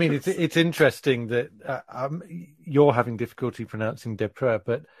 It's interesting that you're having difficulty pronouncing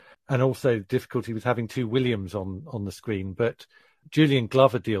Depreux, and also difficulty with having two Williams on the screen. But Julian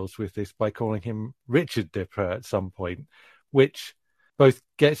Glover deals with this by calling him Richard Depreux at some point, which both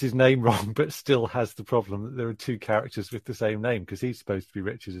gets his name wrong, but still has the problem that there are two characters with the same name, because he's supposed to be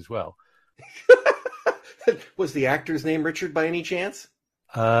Richard as well. Was the actor's name Richard by any chance?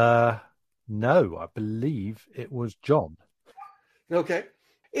 No, I believe it was John. Okay.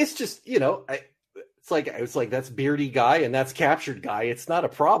 It's just, it's like that's beardy guy and that's captured guy. It's not a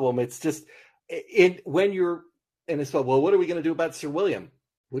problem. It's just when you're, and it's like, well, what are we going to do about Sir William?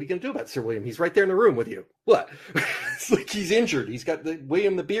 What are you going to do about Sir William? He's right there in the room with you. What? It's like he's injured. He's got the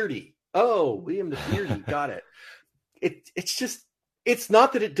William the Beardy. Oh, William the Beardy. Got it. It's just, it's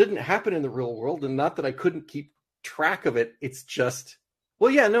not that it didn't happen in the real world and not that I couldn't keep track of it. It's just,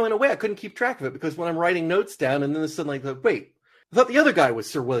 well, yeah, no, in a way I couldn't keep track of it because when I'm writing notes down and then suddenly like, wait, I thought the other guy was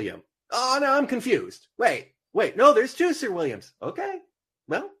Sir William. Oh, no, I'm confused. Wait, no, there's two Sir Williams. Okay,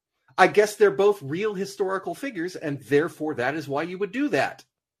 well, I guess they're both real historical figures and therefore that is why you would do that.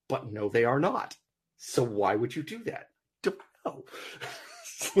 But no, they are not. So why would you do that? Don't know.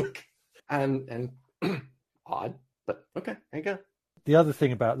 and odd, but okay, there you go. The other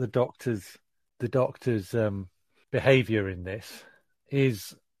thing about the doctor's behavior in this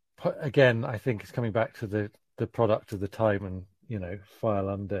is, again, I think it's coming back to the product of the time and, file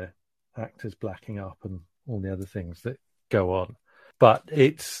under actors blacking up and all the other things that go on. But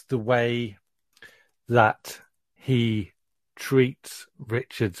it's the way that he treats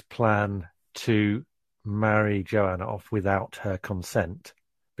Richard's plan to marry Joanna off without her consent,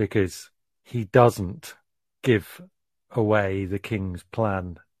 because he doesn't give away the king's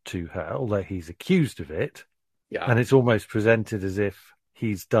plan to her, although he's accused of it. Yeah. And it's almost presented as if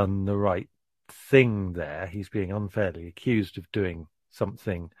he's done the right thing there. He's being unfairly accused of doing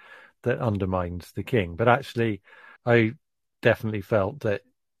something that undermines the king. But actually, I definitely felt that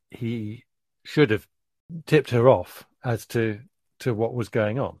he should have tipped her off as to what was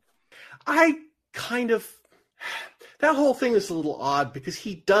going on. I kind of... That whole thing is a little odd because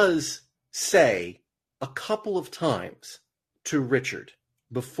he does say a couple of times to Richard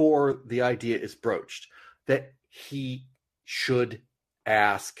before the idea is broached that he should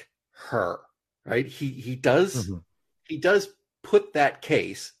ask her. right? He does Mm-hmm. he does put that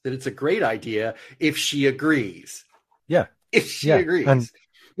case that it's a great idea if she agrees. Yeah. If she Yeah. agrees. And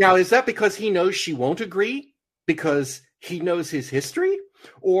now, is that because he knows she won't agree because he knows his history,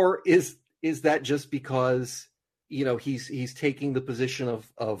 or is that just because he's taking the position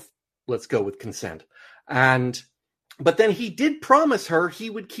of let's go with consent? But then he did promise her he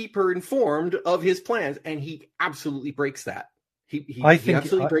would keep her informed of his plans, and he absolutely breaks that. He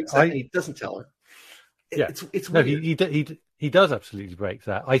absolutely breaks that, and he doesn't tell her. Yeah, it's no, weird. He does absolutely break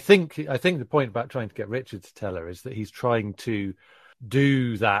that. I think the point about trying to get Richard to tell her is that he's trying to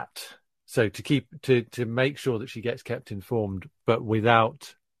do that, so to make sure that she gets kept informed, but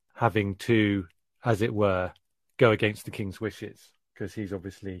without having to, as it were, go against the king's wishes, because he's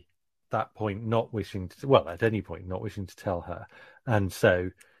obviously that point not wishing to, well, at any point not wishing to tell her. And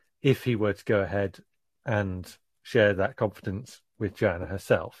so if he were to go ahead and share that confidence with Joanna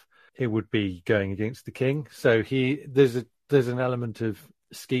herself, it would be going against the king. So there's an element of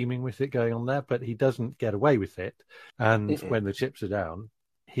scheming with it going on there, but he doesn't get away with it. And when the chips are down,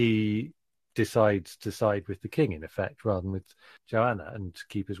 he decides to side with the king, in effect, rather than with Joanna, and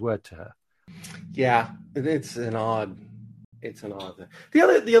keep his word to her. Yeah, it's an odd thing.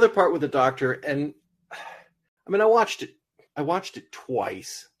 The other part with the Doctor, and I mean, I watched it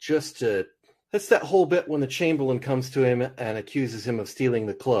twice just to. That's that whole bit when the Chamberlain comes to him and accuses him of stealing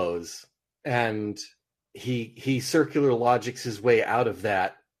the clothes, and he circular logics his way out of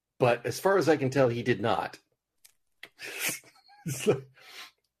that. But as far as I can tell, he did not. It's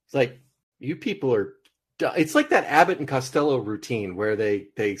like you people are. It's like that Abbott and Costello routine where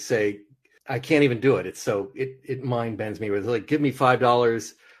they say, I can't even do it. It's so it mind bends me. Where it's like, give me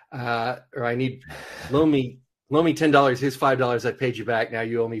 $5, or I need loan me $10. Here's $5. I paid you back. Now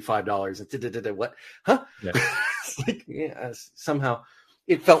you owe me $5. And what? Huh? Yeah. It's like, yeah, somehow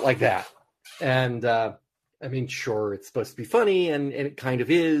it felt like that. And I mean, sure, it's supposed to be funny, and it kind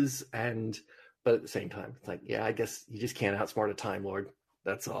of is. But at the same time, it's like, yeah, I guess you just can't outsmart a Time Lord.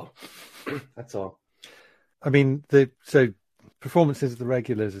 That's all. That's all. I mean, so performances of the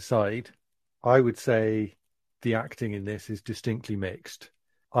regulars aside, I would say the acting in this is distinctly mixed.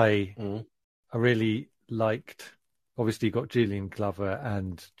 I really liked, obviously you got Julian Glover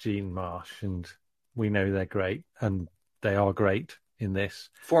and Jean Marsh, and we know they're great, and they are great in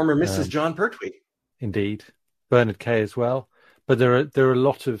this. Former Mrs. John Pertwee. Indeed. Bernard Kay as well. But there are a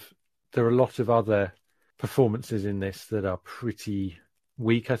lot of other performances in this that are pretty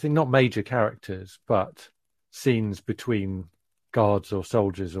weak. I think not major characters, but scenes between guards or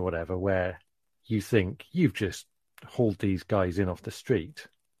soldiers or whatever where you think you've just hauled these guys in off the street.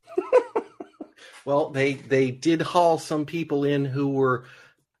 Well, they did haul some people in who were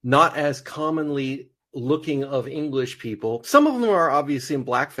not as commonly looking of English people. Some of them are obviously in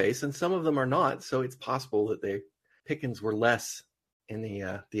blackface, and some of them are not. So it's possible that the pickings were less in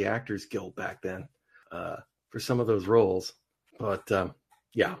the Actors Guild back then for some of those roles. But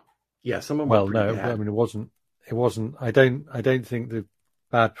yeah, some of them. Well, no, bad. I mean it wasn't. I don't think the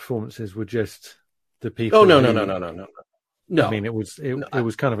bad performances were just the people. Oh no. No, I mean it was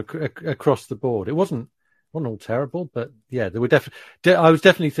kind of across the board. It wasn't all terrible, but yeah, there were definitely. I was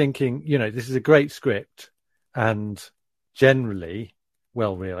definitely thinking, this is a great script, and generally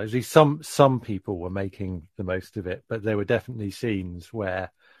well realized. Some people were making the most of it, but there were definitely scenes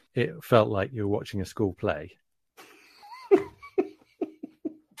where it felt like you were watching a school play.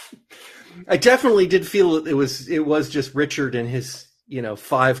 I definitely did feel that it was just Richard and his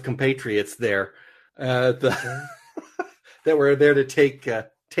 5 compatriots there. That were there to take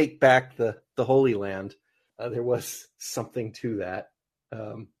back the Holy Land. There was something to that,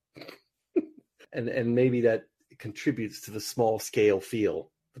 and maybe that contributes to the small scale feel,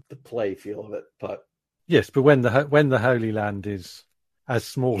 the play feel of it. But yes, but when the Holy Land is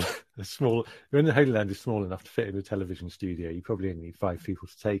when the Holy Land is small enough to fit in a television studio, you probably only need 5 people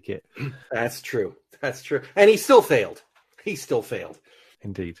to take it. That's true, and he still failed.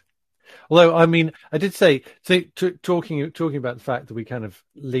 Indeed. Although, I mean, I did say, talking about the fact that we kind of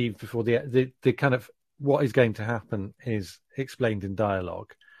leave before the kind of what is going to happen is explained in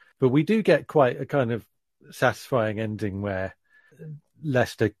dialogue, but we do get quite a kind of satisfying ending where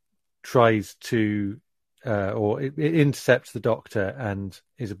Lester tries to, or it intercepts the Doctor and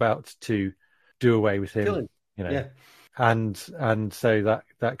is about to do away with him, Yeah. and so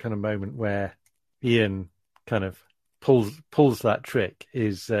that kind of moment where Ian kind of pulls that trick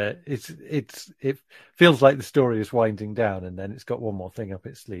is it feels like the story is winding down, and then it's got one more thing up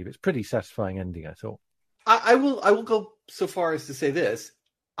its sleeve. It's pretty satisfying ending, I thought. I will go so far as to say this.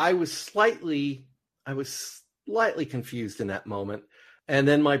 I was slightly confused in that moment. And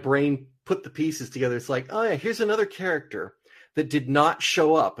then my brain put the pieces together. It's like, oh yeah, here's another character that did not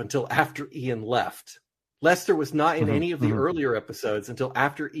show up until after Ian left. Lester was not in any of the earlier episodes until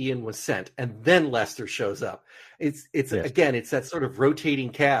after Ian was sent, and then Lester shows up. It's yes. Again, it's that sort of rotating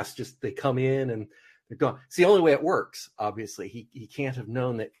cast. Just they come in and they're gone. It's the only way it works. Obviously, he can't have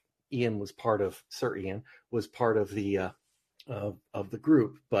known that Ian was part of Sir Ian was part of the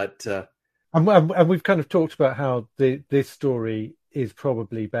group. But and we've kind of talked about how this story is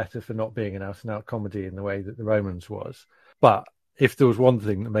probably better for not being an out-and-out comedy in the way that The Romans was. But if there was one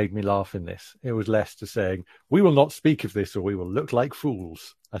thing that made me laugh in this, it was Lester saying, "We will not speak of this or we will look like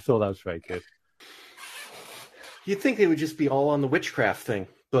fools." I thought that was very good. You'd think they would just be all on the witchcraft thing.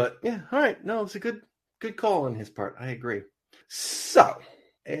 But yeah, all right. No, it's a good call on his part. I agree. So,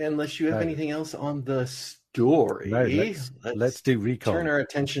 unless you have anything else on the story, no, let's do recon. Turn our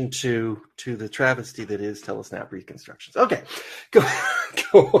attention to the travesty that is Telesnap Reconstructions. Okay,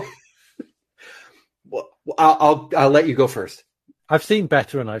 go. Well, I'll let you go first. I've seen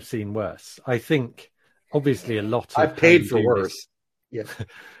better and I've seen worse. I think, obviously, a lot of I've paid for worse. Yeah.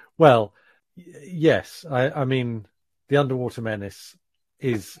 Well, yes. I mean, the Underwater Menace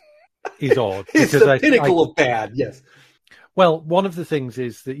is odd. It's the pinnacle of bad. Yes. Well, one of the things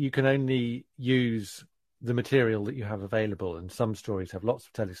is that you can only use the material that you have available, and some stories have lots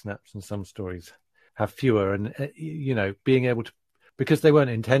of telesnaps and some stories have fewer. And being able to, because they weren't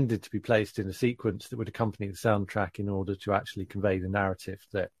intended to be placed in a sequence that would accompany the soundtrack in order to actually convey the narrative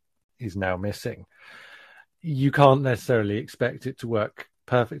that is now missing, you can't necessarily expect it to work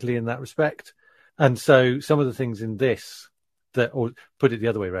perfectly in that respect. And so some of the things in this, or put it the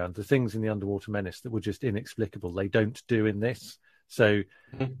other way around, the things in the Underwater Menace that were just inexplicable, they don't do in this. So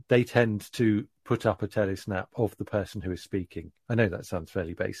they tend to put up a telesnap of the person who is speaking. I know that sounds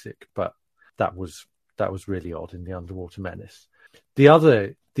fairly basic, but that was really odd in the Underwater Menace. The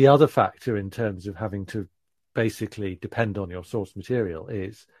other factor in terms of having to basically depend on your source material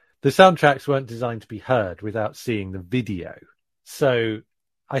is the soundtracks weren't designed to be heard without seeing the video. So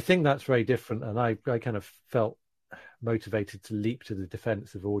I think that's very different, and I kind of felt motivated to leap to the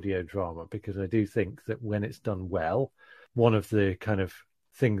defense of audio drama, because I do think that when it's done well, one of the kind of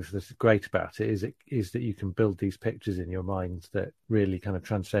things that's great about it is that you can build these pictures in your mind that really kind of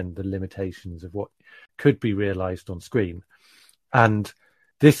transcend the limitations of what could be realized on screen. And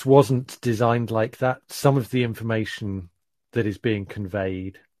this wasn't designed like that. Some of the information that is being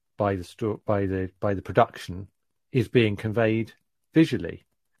conveyed by the production is being conveyed visually,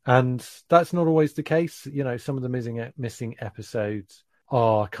 and that's not always the case. Some of the missing episodes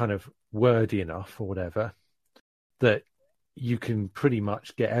are kind of wordy enough or whatever that you can pretty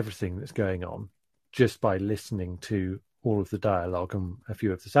much get everything that's going on just by listening to all of the dialogue and a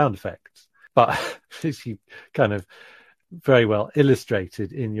few of the sound effects. But as you kind of very well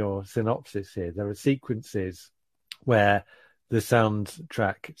illustrated in your synopsis here, there are sequences where the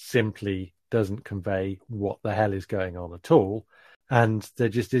soundtrack simply doesn't convey what the hell is going on at all, and there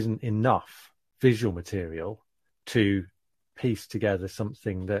just isn't enough visual material to piece together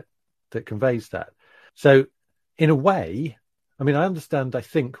something that conveys that. So in a way, I mean, I understand, I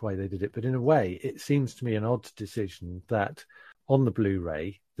think, why they did it, but in a way, it seems to me an odd decision that on the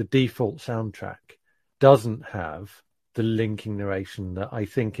Blu-ray, the default soundtrack doesn't have the linking narration that I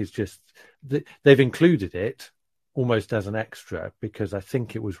think is just... They've included it almost as an extra because I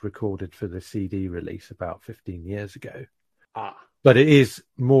think it was recorded for the CD release about 15 years ago. But it is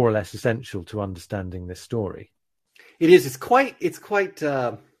more or less essential to understanding this story. It is. It's quite. It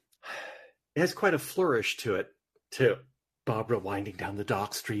has quite a flourish to it too. Barbara winding down the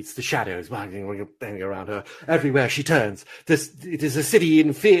dark streets, the shadows winding around her everywhere she turns. It is a city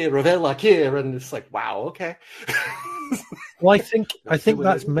in fear of El Akir, and it's like, wow, okay. Well, I think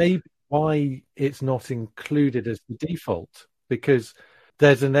that's maybe why it's not included as the default, because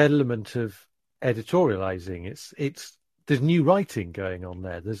there's an element of editorializing. There's new writing going on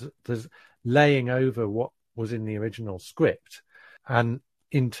there. There's laying over what was in the original script and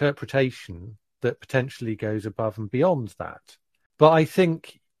interpretation that potentially goes above and beyond that. But I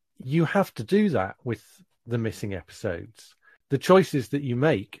think you have to do that with the missing episodes. The choices that you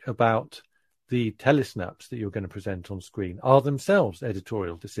make about the telesnaps that you're going to present on screen are themselves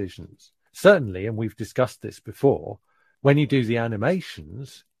editorial decisions. Certainly, and we've discussed this before, when you do the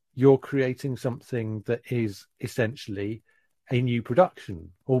animations, you're creating something that is essentially a new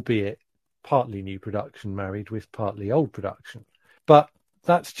production, albeit partly new production married with partly old production. But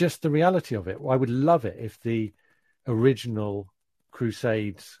that's just the reality of it. I would love it if the original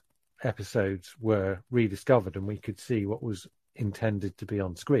Crusades episodes were rediscovered and we could see what was intended to be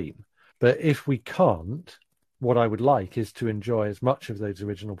on screen. But if we can't, what I would like is to enjoy as much of those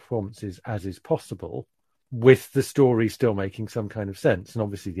original performances as is possible, with the story still making some kind of sense. And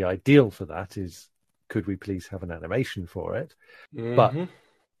obviously the ideal for that is, could we please have an animation for it? Mm-hmm. But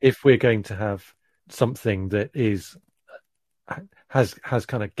if we're going to have something that has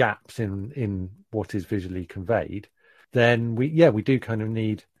kind of gaps in what is visually conveyed, then we do kind of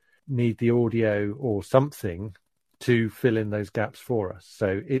need the audio or something to fill in those gaps for us.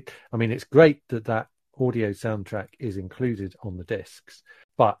 So it's great that audio soundtrack is included on the discs,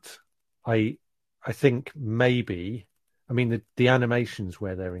 but I think maybe, the animations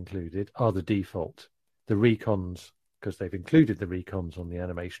where they're included are the default. The recons, because they've included the recons on the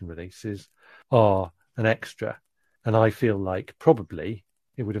animation releases, are an extra. And I feel like probably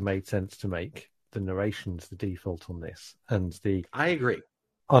it would have made sense to make the narrations the default on this, and I agree,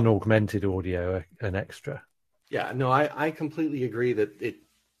 unaugmented audio an extra. Yeah, no, I completely agree that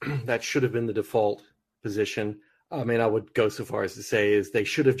that should have been the default position. I mean, I would go so far as to say is they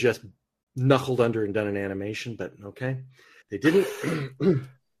should have just knuckled under and done an animation, but okay, they didn't.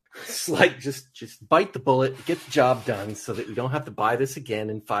 It's like just bite the bullet, get the job done, so that we don't have to buy this again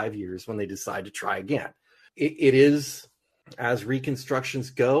in 5 years when they decide to try again. It is, as reconstructions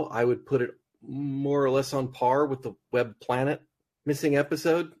go, I would put it more or less on par with the Web Planet missing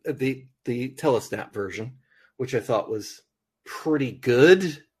episode, the Telesnap version, which I thought was pretty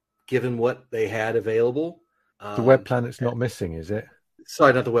good given what they had available. The Web Planet's not missing, is it?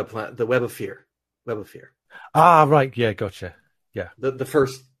 Sorry, not the Web Planet, the Web of Fear. Web of Fear. Ah, right. Yeah, gotcha. Yeah. The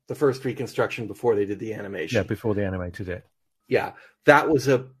first reconstruction before they did the animation. Yeah, before they animated it. Yeah. That was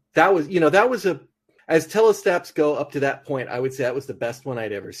as telesnaps go up to that point, I would say that was the best one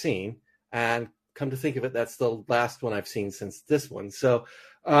I'd ever seen. And come to think of it, that's the last one I've seen since this one. So,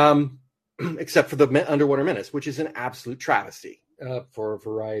 except for the Underwater Menace, which is an absolute travesty for a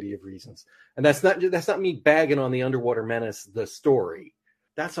variety of reasons. And that's not me bagging on the Underwater Menace, the story.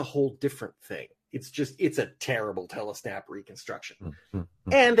 That's a whole different thing. It's a terrible telesnap reconstruction.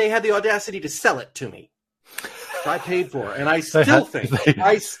 Mm-hmm. And they had the audacity to sell it to me. I paid for it, and I still think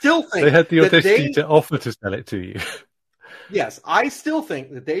they had the audacity to offer to sell it to you. Yes, I still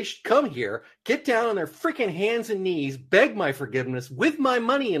think that they should come here, get down on their freaking hands and knees, beg my forgiveness with my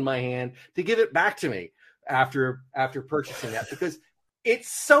money in my hand to give it back to me after purchasing that, because it's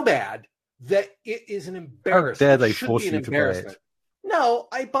so bad that it is an embarrassment. How dare they force you to buy it? No,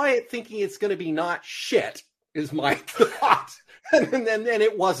 I buy it thinking it's going to be not shit, is my thought, and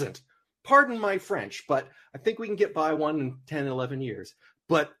it wasn't. Pardon my French, but I think we can get by one in 10, 11 years.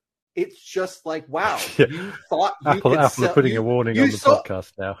 But it's just like, wow, yeah. You thought you Apple are putting a warning on the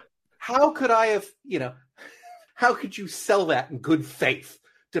podcast now. How could I have, how could you sell that in good faith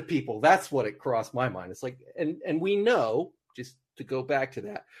to people? That's what it crossed my mind. It's like, and we know, just to go back to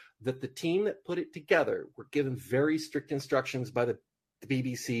that the team that put it together were given very strict instructions by the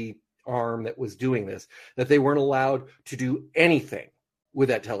BBC arm that was doing this, that they weren't allowed to do anything with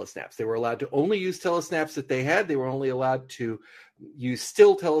that telesnaps. They were allowed to only use telesnaps that they had. They were only allowed to use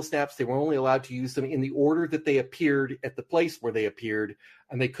still telesnaps. They were only allowed to use them in the order that they appeared at the place where they appeared.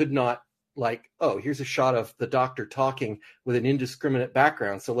 And they could not, like, oh, here's a shot of the doctor talking with an indiscriminate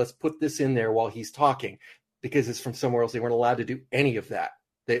background, so let's put this in there while he's talking, because it's from somewhere else. They weren't allowed to do any of that.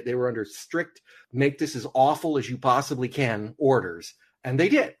 They were under strict, make this as awful as you possibly can orders. And they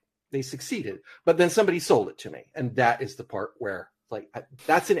did. They succeeded. But then somebody sold it to me. And that is the part where, like,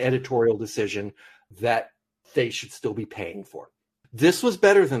 that's an editorial decision that they should still be paying for. This was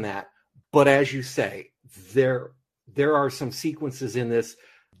better than that. But as you say, there are some sequences in this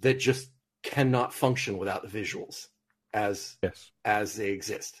that just cannot function without the visuals as they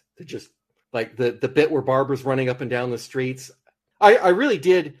exist. They just, like the bit where Barbara's running up and down the streets. I really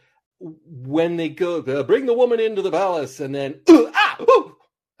did, when they go, bring the woman into the palace, and then,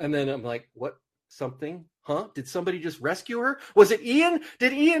 and then I'm like, what? Something? Huh? Did somebody just rescue her? Was it Ian?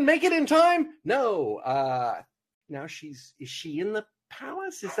 Did Ian make it in time? No. Now is she in the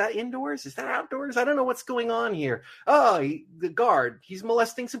palace? Is that indoors? Is that outdoors? I don't know what's going on here. Oh, the guard, he's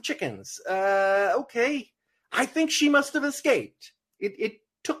molesting some chickens. Okay. I think she must have escaped. It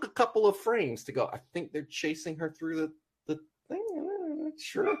took a couple of frames to go. I think they're chasing her through the thing. I'm not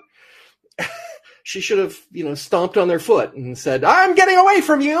sure. She should have, stomped on their foot and said, I'm getting away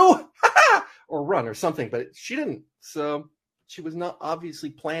from you, or run or something, but she didn't. So she was not obviously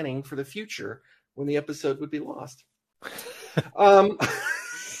planning for the future when the episode would be lost.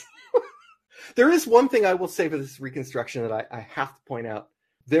 There is one thing I will say for this reconstruction that I have to point out.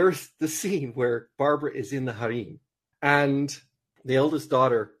 There's the scene where Barbara is in the harem, and the eldest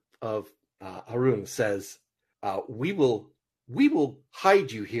daughter of Harun says, we will we will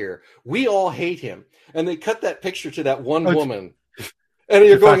hide you here. We all hate him. And they cut that picture to that one woman. And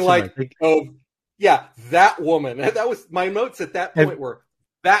you're going like, oh, yeah, that woman. And that was my notes at that point were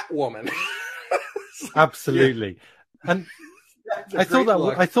that woman. Absolutely. And I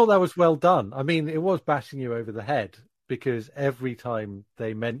thought that was well done. I mean, it was bashing you over the head because every time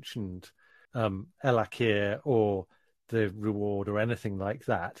they mentioned El Akir or the reward or anything like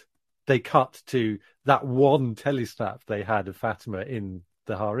that, they cut to that one telesnap they had of Fatima in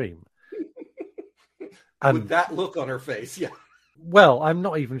the harem. And with that look on her face, yeah. Well, I'm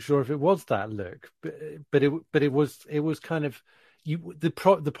not even sure if it was that look, but it was kind of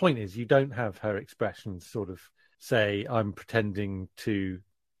the point is you don't have her expressions sort of say I'm pretending to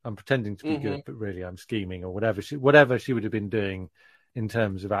be good, but really I'm scheming, or whatever she would have been doing in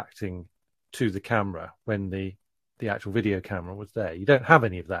terms of acting to the camera when the actual video camera was there. You don't have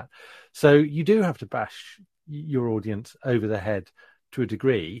any of that, so you do have to bash your audience over the head to a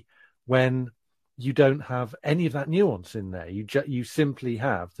degree when you don't have any of that nuance in there. You simply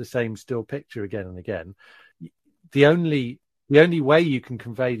have the same still picture again and again. The only way you can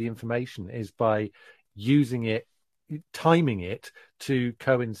convey the information is by using it, timing it to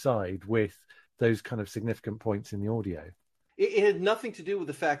coincide with those kind of significant points in the audio. It had nothing to do with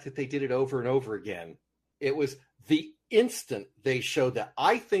the fact that they did it over and over again. It was the instant they showed that.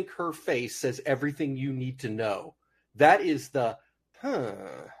 I think her face says everything you need to know. That is the,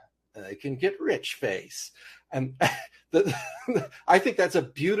 I can get rich face. And I think that's a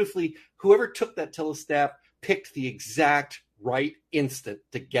beautifully, whoever took that telesnap picked the exact right instant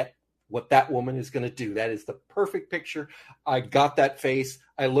to get what that woman is going to do. That is the perfect picture. I got that face.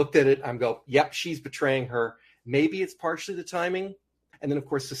 I looked at it. I'm go, yep, she's betraying her. Maybe it's partially the timing. And then, of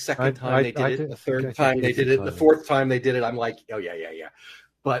course, the second time they did it, the third time they did it, the fourth time they did it, I'm like, oh, yeah.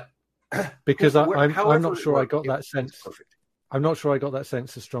 But because I'm not sure I got that sense. Perfect. I'm not sure I got that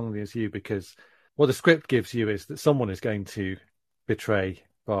sense as strongly as you, because what the script gives you is that someone is going to betray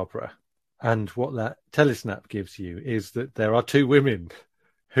Barbara. And what that telesnap gives you is that there are two women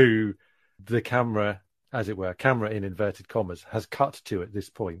who the camera, as it were, camera in inverted commas, has cut to at this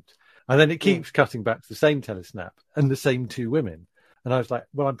point. And then it keeps cutting back to the same telesnap and the same two women. And I was like,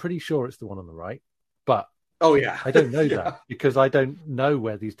 well, I'm pretty sure it's the one on the right. But I don't know that because I don't know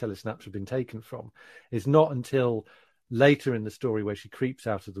where these telesnaps have been taken from. It's not until later in the story where she creeps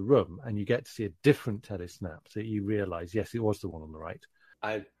out of the room and you get to see a different telesnap that you realize, yes, it was the one on the right.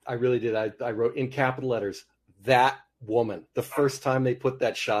 I really did. I wrote in capital letters, that woman, the first time they put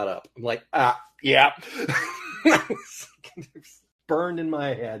that shot up. I'm like, yeah. It's burned in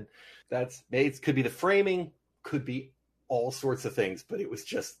my head. It could be the framing, could be all sorts of things, but it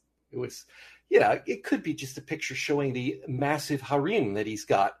could be just a picture showing the massive harem that he's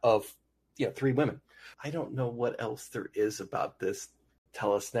got of, three women. I don't know what else there is about this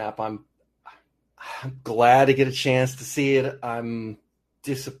telesnap. I'm glad to get a chance to see it. I'm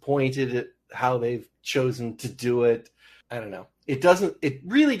disappointed at how they've chosen to do it. I don't know. It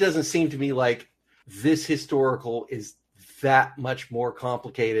really doesn't seem to me like this historical is that much more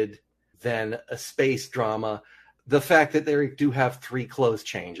complicated than a space drama. The fact that they do have three clothes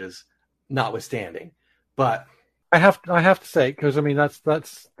changes, notwithstanding. But I have to say, because I mean that's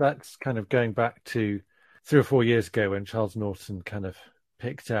kind of going back to 3 or 4 years ago when Charles Norton kind of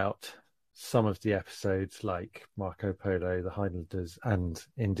picked out some of the episodes like Marco Polo, the Highlanders, and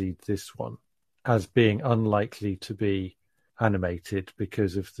indeed this one as being unlikely to be animated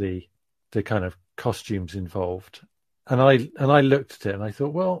because of the kind of costumes involved. And I looked at it and I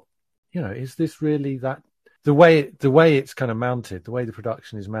thought, well, is this really that? The way it's kind of mounted, the way the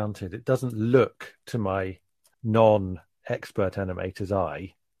production is mounted, it doesn't look to my non-expert animator's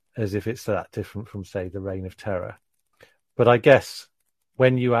eye as if it's that different from, say, the Reign of Terror. But I guess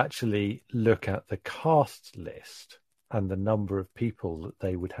when you actually look at the cast list and the number of people that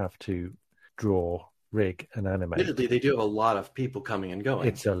they would have to draw, rig, and animate, admittedly, they do have a lot of people coming and going.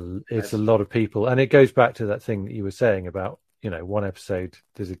 It's a lot of people, and it goes back to that thing that you were saying about one episode.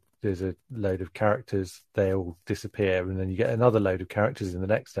 There's a load of characters, they all disappear, and then you get another load of characters in the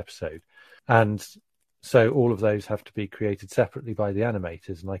next episode, and so all of those have to be created separately by the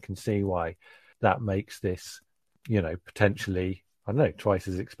animators, and I can see why that makes this, potentially, I don't know, twice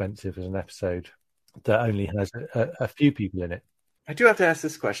as expensive as an episode that only has a few people in it. I do have to ask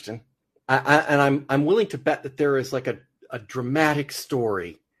this question, and I'm willing to bet that there is like a dramatic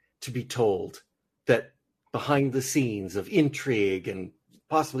story to be told, that behind the scenes of intrigue and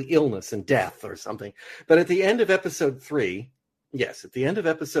possibly illness and death or something. But at the end of episode 3,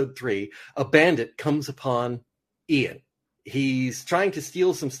 a bandit comes upon Ian. He's trying to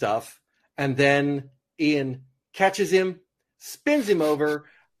steal some stuff, and then Ian catches him, spins him over,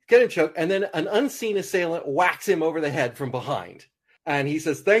 get him choked, and then an unseen assailant whacks him over the head from behind. And he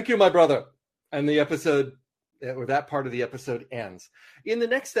says, "Thank you, my brother." And the episode, or that part of the episode, ends. In the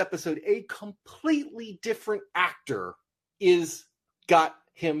next episode, a completely different actor got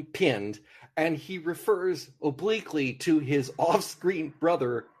him pinned, and he refers obliquely to his off-screen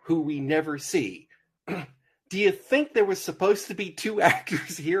brother, who we never see. Do you think there was supposed to be two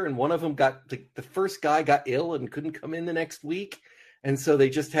actors here, and one of them the first guy got ill and couldn't come in the next week, and so they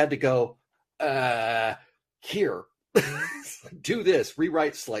just had to go, here, do this,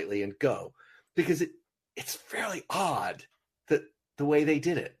 rewrite slightly, and go, because it's fairly odd that the way they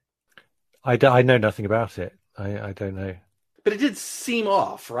did it. I know nothing about it. I don't know. But it did seem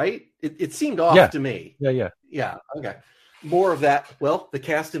off, right? It seemed off to me. Yeah. Okay. More of that. Well, the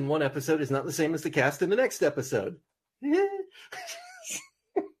cast in one episode is not the same as the cast in the next episode.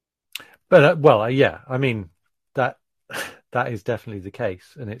 But yeah. I mean, that is definitely the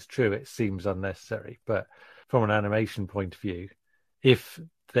case, and it's true. It seems unnecessary, but from an animation point of view, if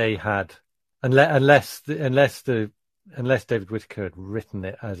they had, unless David Whittaker had written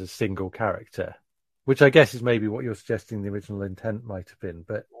it as a single character, which I guess is maybe what you're suggesting the original intent might have been,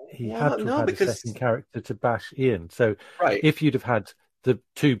 but he had to have had a second character to bash Ian. So if you'd have had the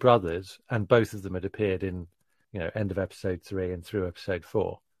two brothers and both of them had appeared in, end of episode 3 and through episode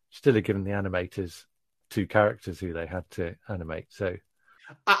 4, still have given the animators two characters who they had to animate. So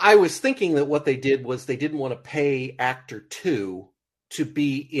I was thinking that what they did was they didn't want to pay actor 2 to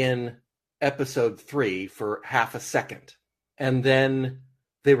be in episode 3 for half a second. And then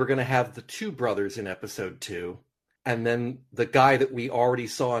they were going to have the two brothers in episode 2. And then the guy that we already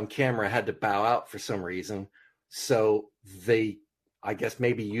saw on camera had to bow out for some reason. So they, I guess,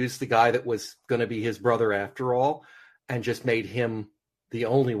 maybe used the guy that was going to be his brother after all and just made him the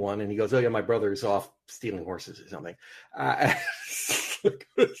only one. And he goes, "Oh yeah, my brother's off stealing horses or something."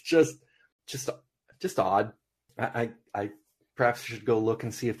 It's just odd. I perhaps should go look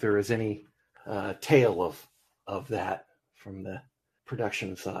and see if there is any tale of that from the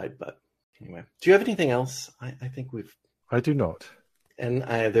production side. But anyway, do you have anything else? I think I do not. And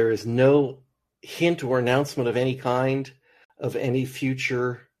there is no hint or announcement of any kind of any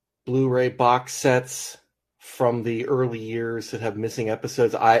future Blu-ray box sets from the early years that have missing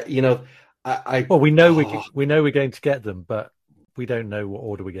episodes. Well, we know we're going to get them, but we don't know what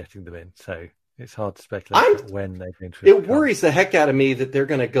order we're getting them in. So it's hard to speculate when they're going to. It worries the heck out of me that they're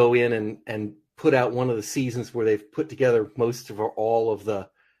going to go in and put out one of the seasons where they've put together most of all of the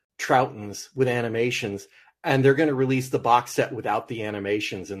Troughtons with animations, and they're going to release the box set without the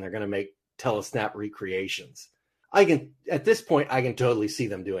animations, and they're going to make Telesnap recreations. At this point, I can totally see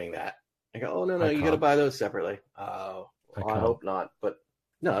them doing that. I go, "Oh no, you got to buy those separately." Oh, I hope not. But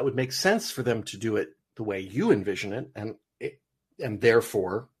no, it would make sense for them to do it the way you envision it, and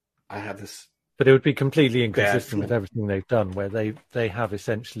therefore I have this. But it would be completely inconsistent with everything they've done, where they have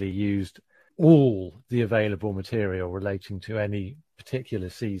essentially used all the available material relating to any particular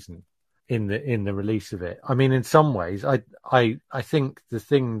season in the release of it. I mean, in some ways, I think the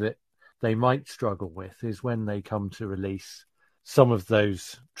thing that they might struggle with is when they come to release some of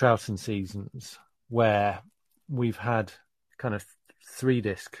those Troughton seasons where we've had kind of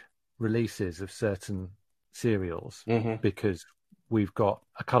 3-disc releases of certain serials, because we've got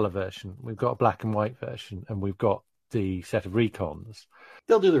a colour version, we've got a black and white version, and we've got the set of recons.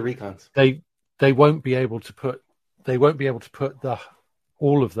 They'll do the recons. They won't be able to put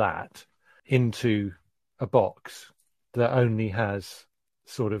all of that into a box that only has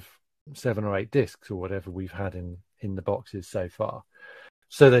sort of 7 or 8 discs or whatever we've had in the boxes so far.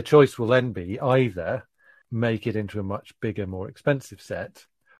 So their choice will then be either make it into a much bigger, more expensive set,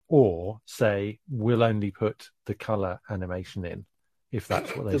 or say we'll only put the colour animation in, if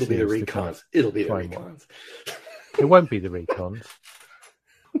that's what they see. It'll be the recons. It'll be the recons. It won't be the recons.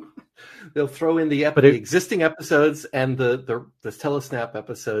 They'll throw in the existing episodes and the Telesnap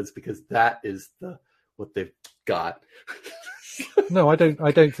episodes, because that is what they've got. No, I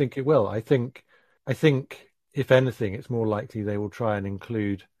don't think it will. I think if anything, it's more likely they will try and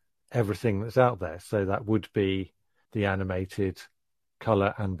include everything that's out there. So that would be the animated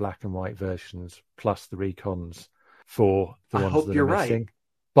colour and black and white versions, plus the recons for the ones that are missing. Right.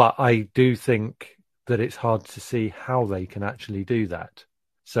 But I do think that it's hard to see how they can actually do that.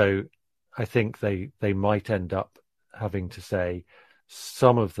 So I think they might end up having to say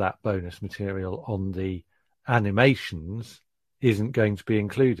some of that bonus material on the animations isn't going to be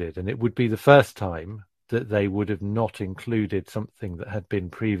included. And it would be the first time that they would have not included something that had been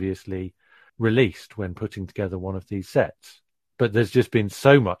previously released when putting together one of these sets. But there's just been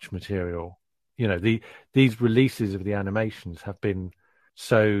so much material these releases of the animations have been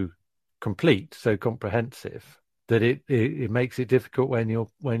so complete, so comprehensive, that it makes it difficult when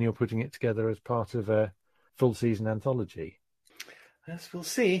you're putting it together as part of a full season anthology. Yes, we'll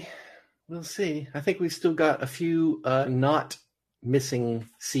see. We'll see. I think we've still got a few not missing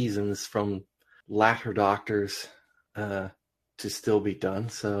seasons from latter Doctors to still be done.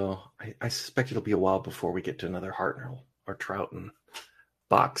 So I suspect it'll be a while before we get to another Hartnell or Troughton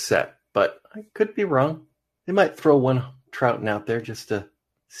box set. But I could be wrong. They might throw one Troughton out there just to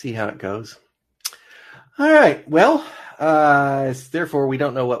see how it goes. All right. Well, therefore, we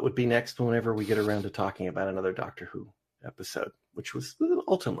don't know what would be next whenever we get around to talking about another Doctor Who episode, which was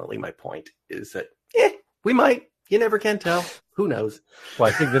ultimately my point, is that, we might. You never can tell. Who knows? Well,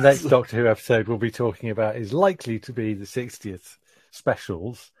 I think the next Doctor Who episode we'll be talking about is likely to be the 60th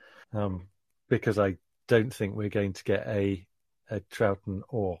specials, because I don't think we're going to get a Troughton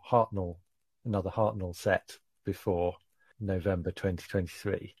or Hartnell, another Hartnell set before November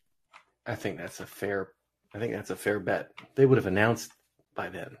 2023. I think that's a fair bet. They would have announced by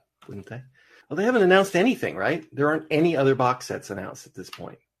then, wouldn't they? Well, they haven't announced anything, right? There aren't any other box sets announced at this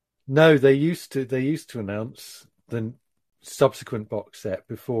point. No, they used to announce the subsequent box set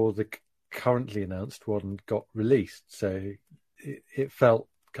before the currently announced one got released. So it felt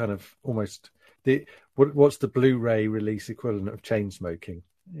kind of almost what's the Blu-ray release equivalent of chain smoking?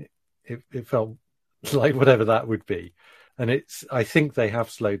 It felt like whatever that would be. And I think they have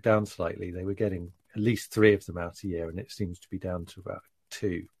slowed down slightly. They were getting at least 3 of them out a year, and it seems to be down to about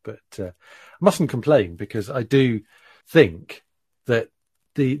 2. But I mustn't complain, because I do think that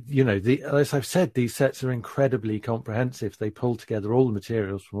as I've said, these sets are incredibly comprehensive. They pull together all the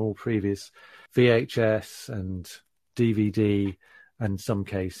materials from all previous VHS and DVD, and in some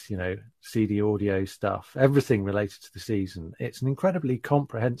case, CD audio stuff, everything related to the season. It's an incredibly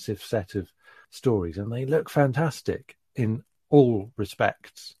comprehensive set of stories, and they look fantastic in all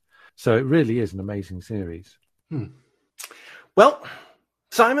respects. So it really is an amazing series. Well,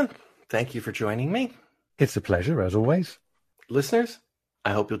 Simon, thank you for joining me. It's a pleasure, as always. Listeners,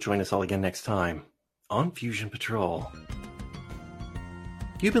 I hope you'll join us all again next time on Fusion Patrol.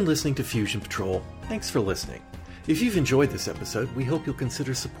 You've been listening to Fusion Patrol. Thanks for listening. If you've enjoyed this episode, we hope you'll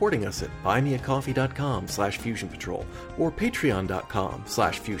consider supporting us at buymeacoffee.com/FusionPatrol or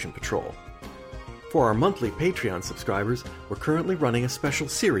patreon.com/FusionPatrol. For our monthly Patreon subscribers, we're currently running a special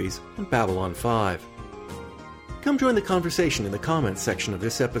series on Babylon 5. Come join the conversation in the comments section of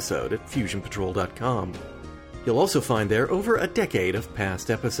this episode at FusionPatrol.com. You'll also find there over a decade of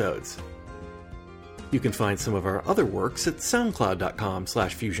past episodes. You can find some of our other works at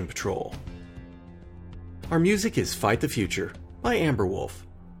SoundCloud.com/FusionPatrol. Our music is Fight the Future by Amberwolf.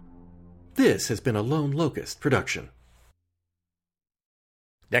 This has been a Lone Locust production.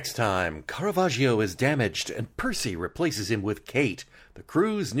 Next time, Caravaggio is damaged and Percy replaces him with Kate, the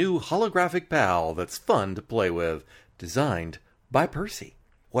crew's new holographic pal that's fun to play with, designed by Percy.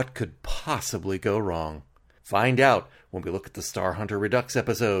 What could possibly go wrong? Find out when we look at the Star Hunter Redux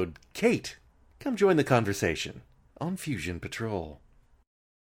episode, Kate. Come join the conversation on Fusion Patrol.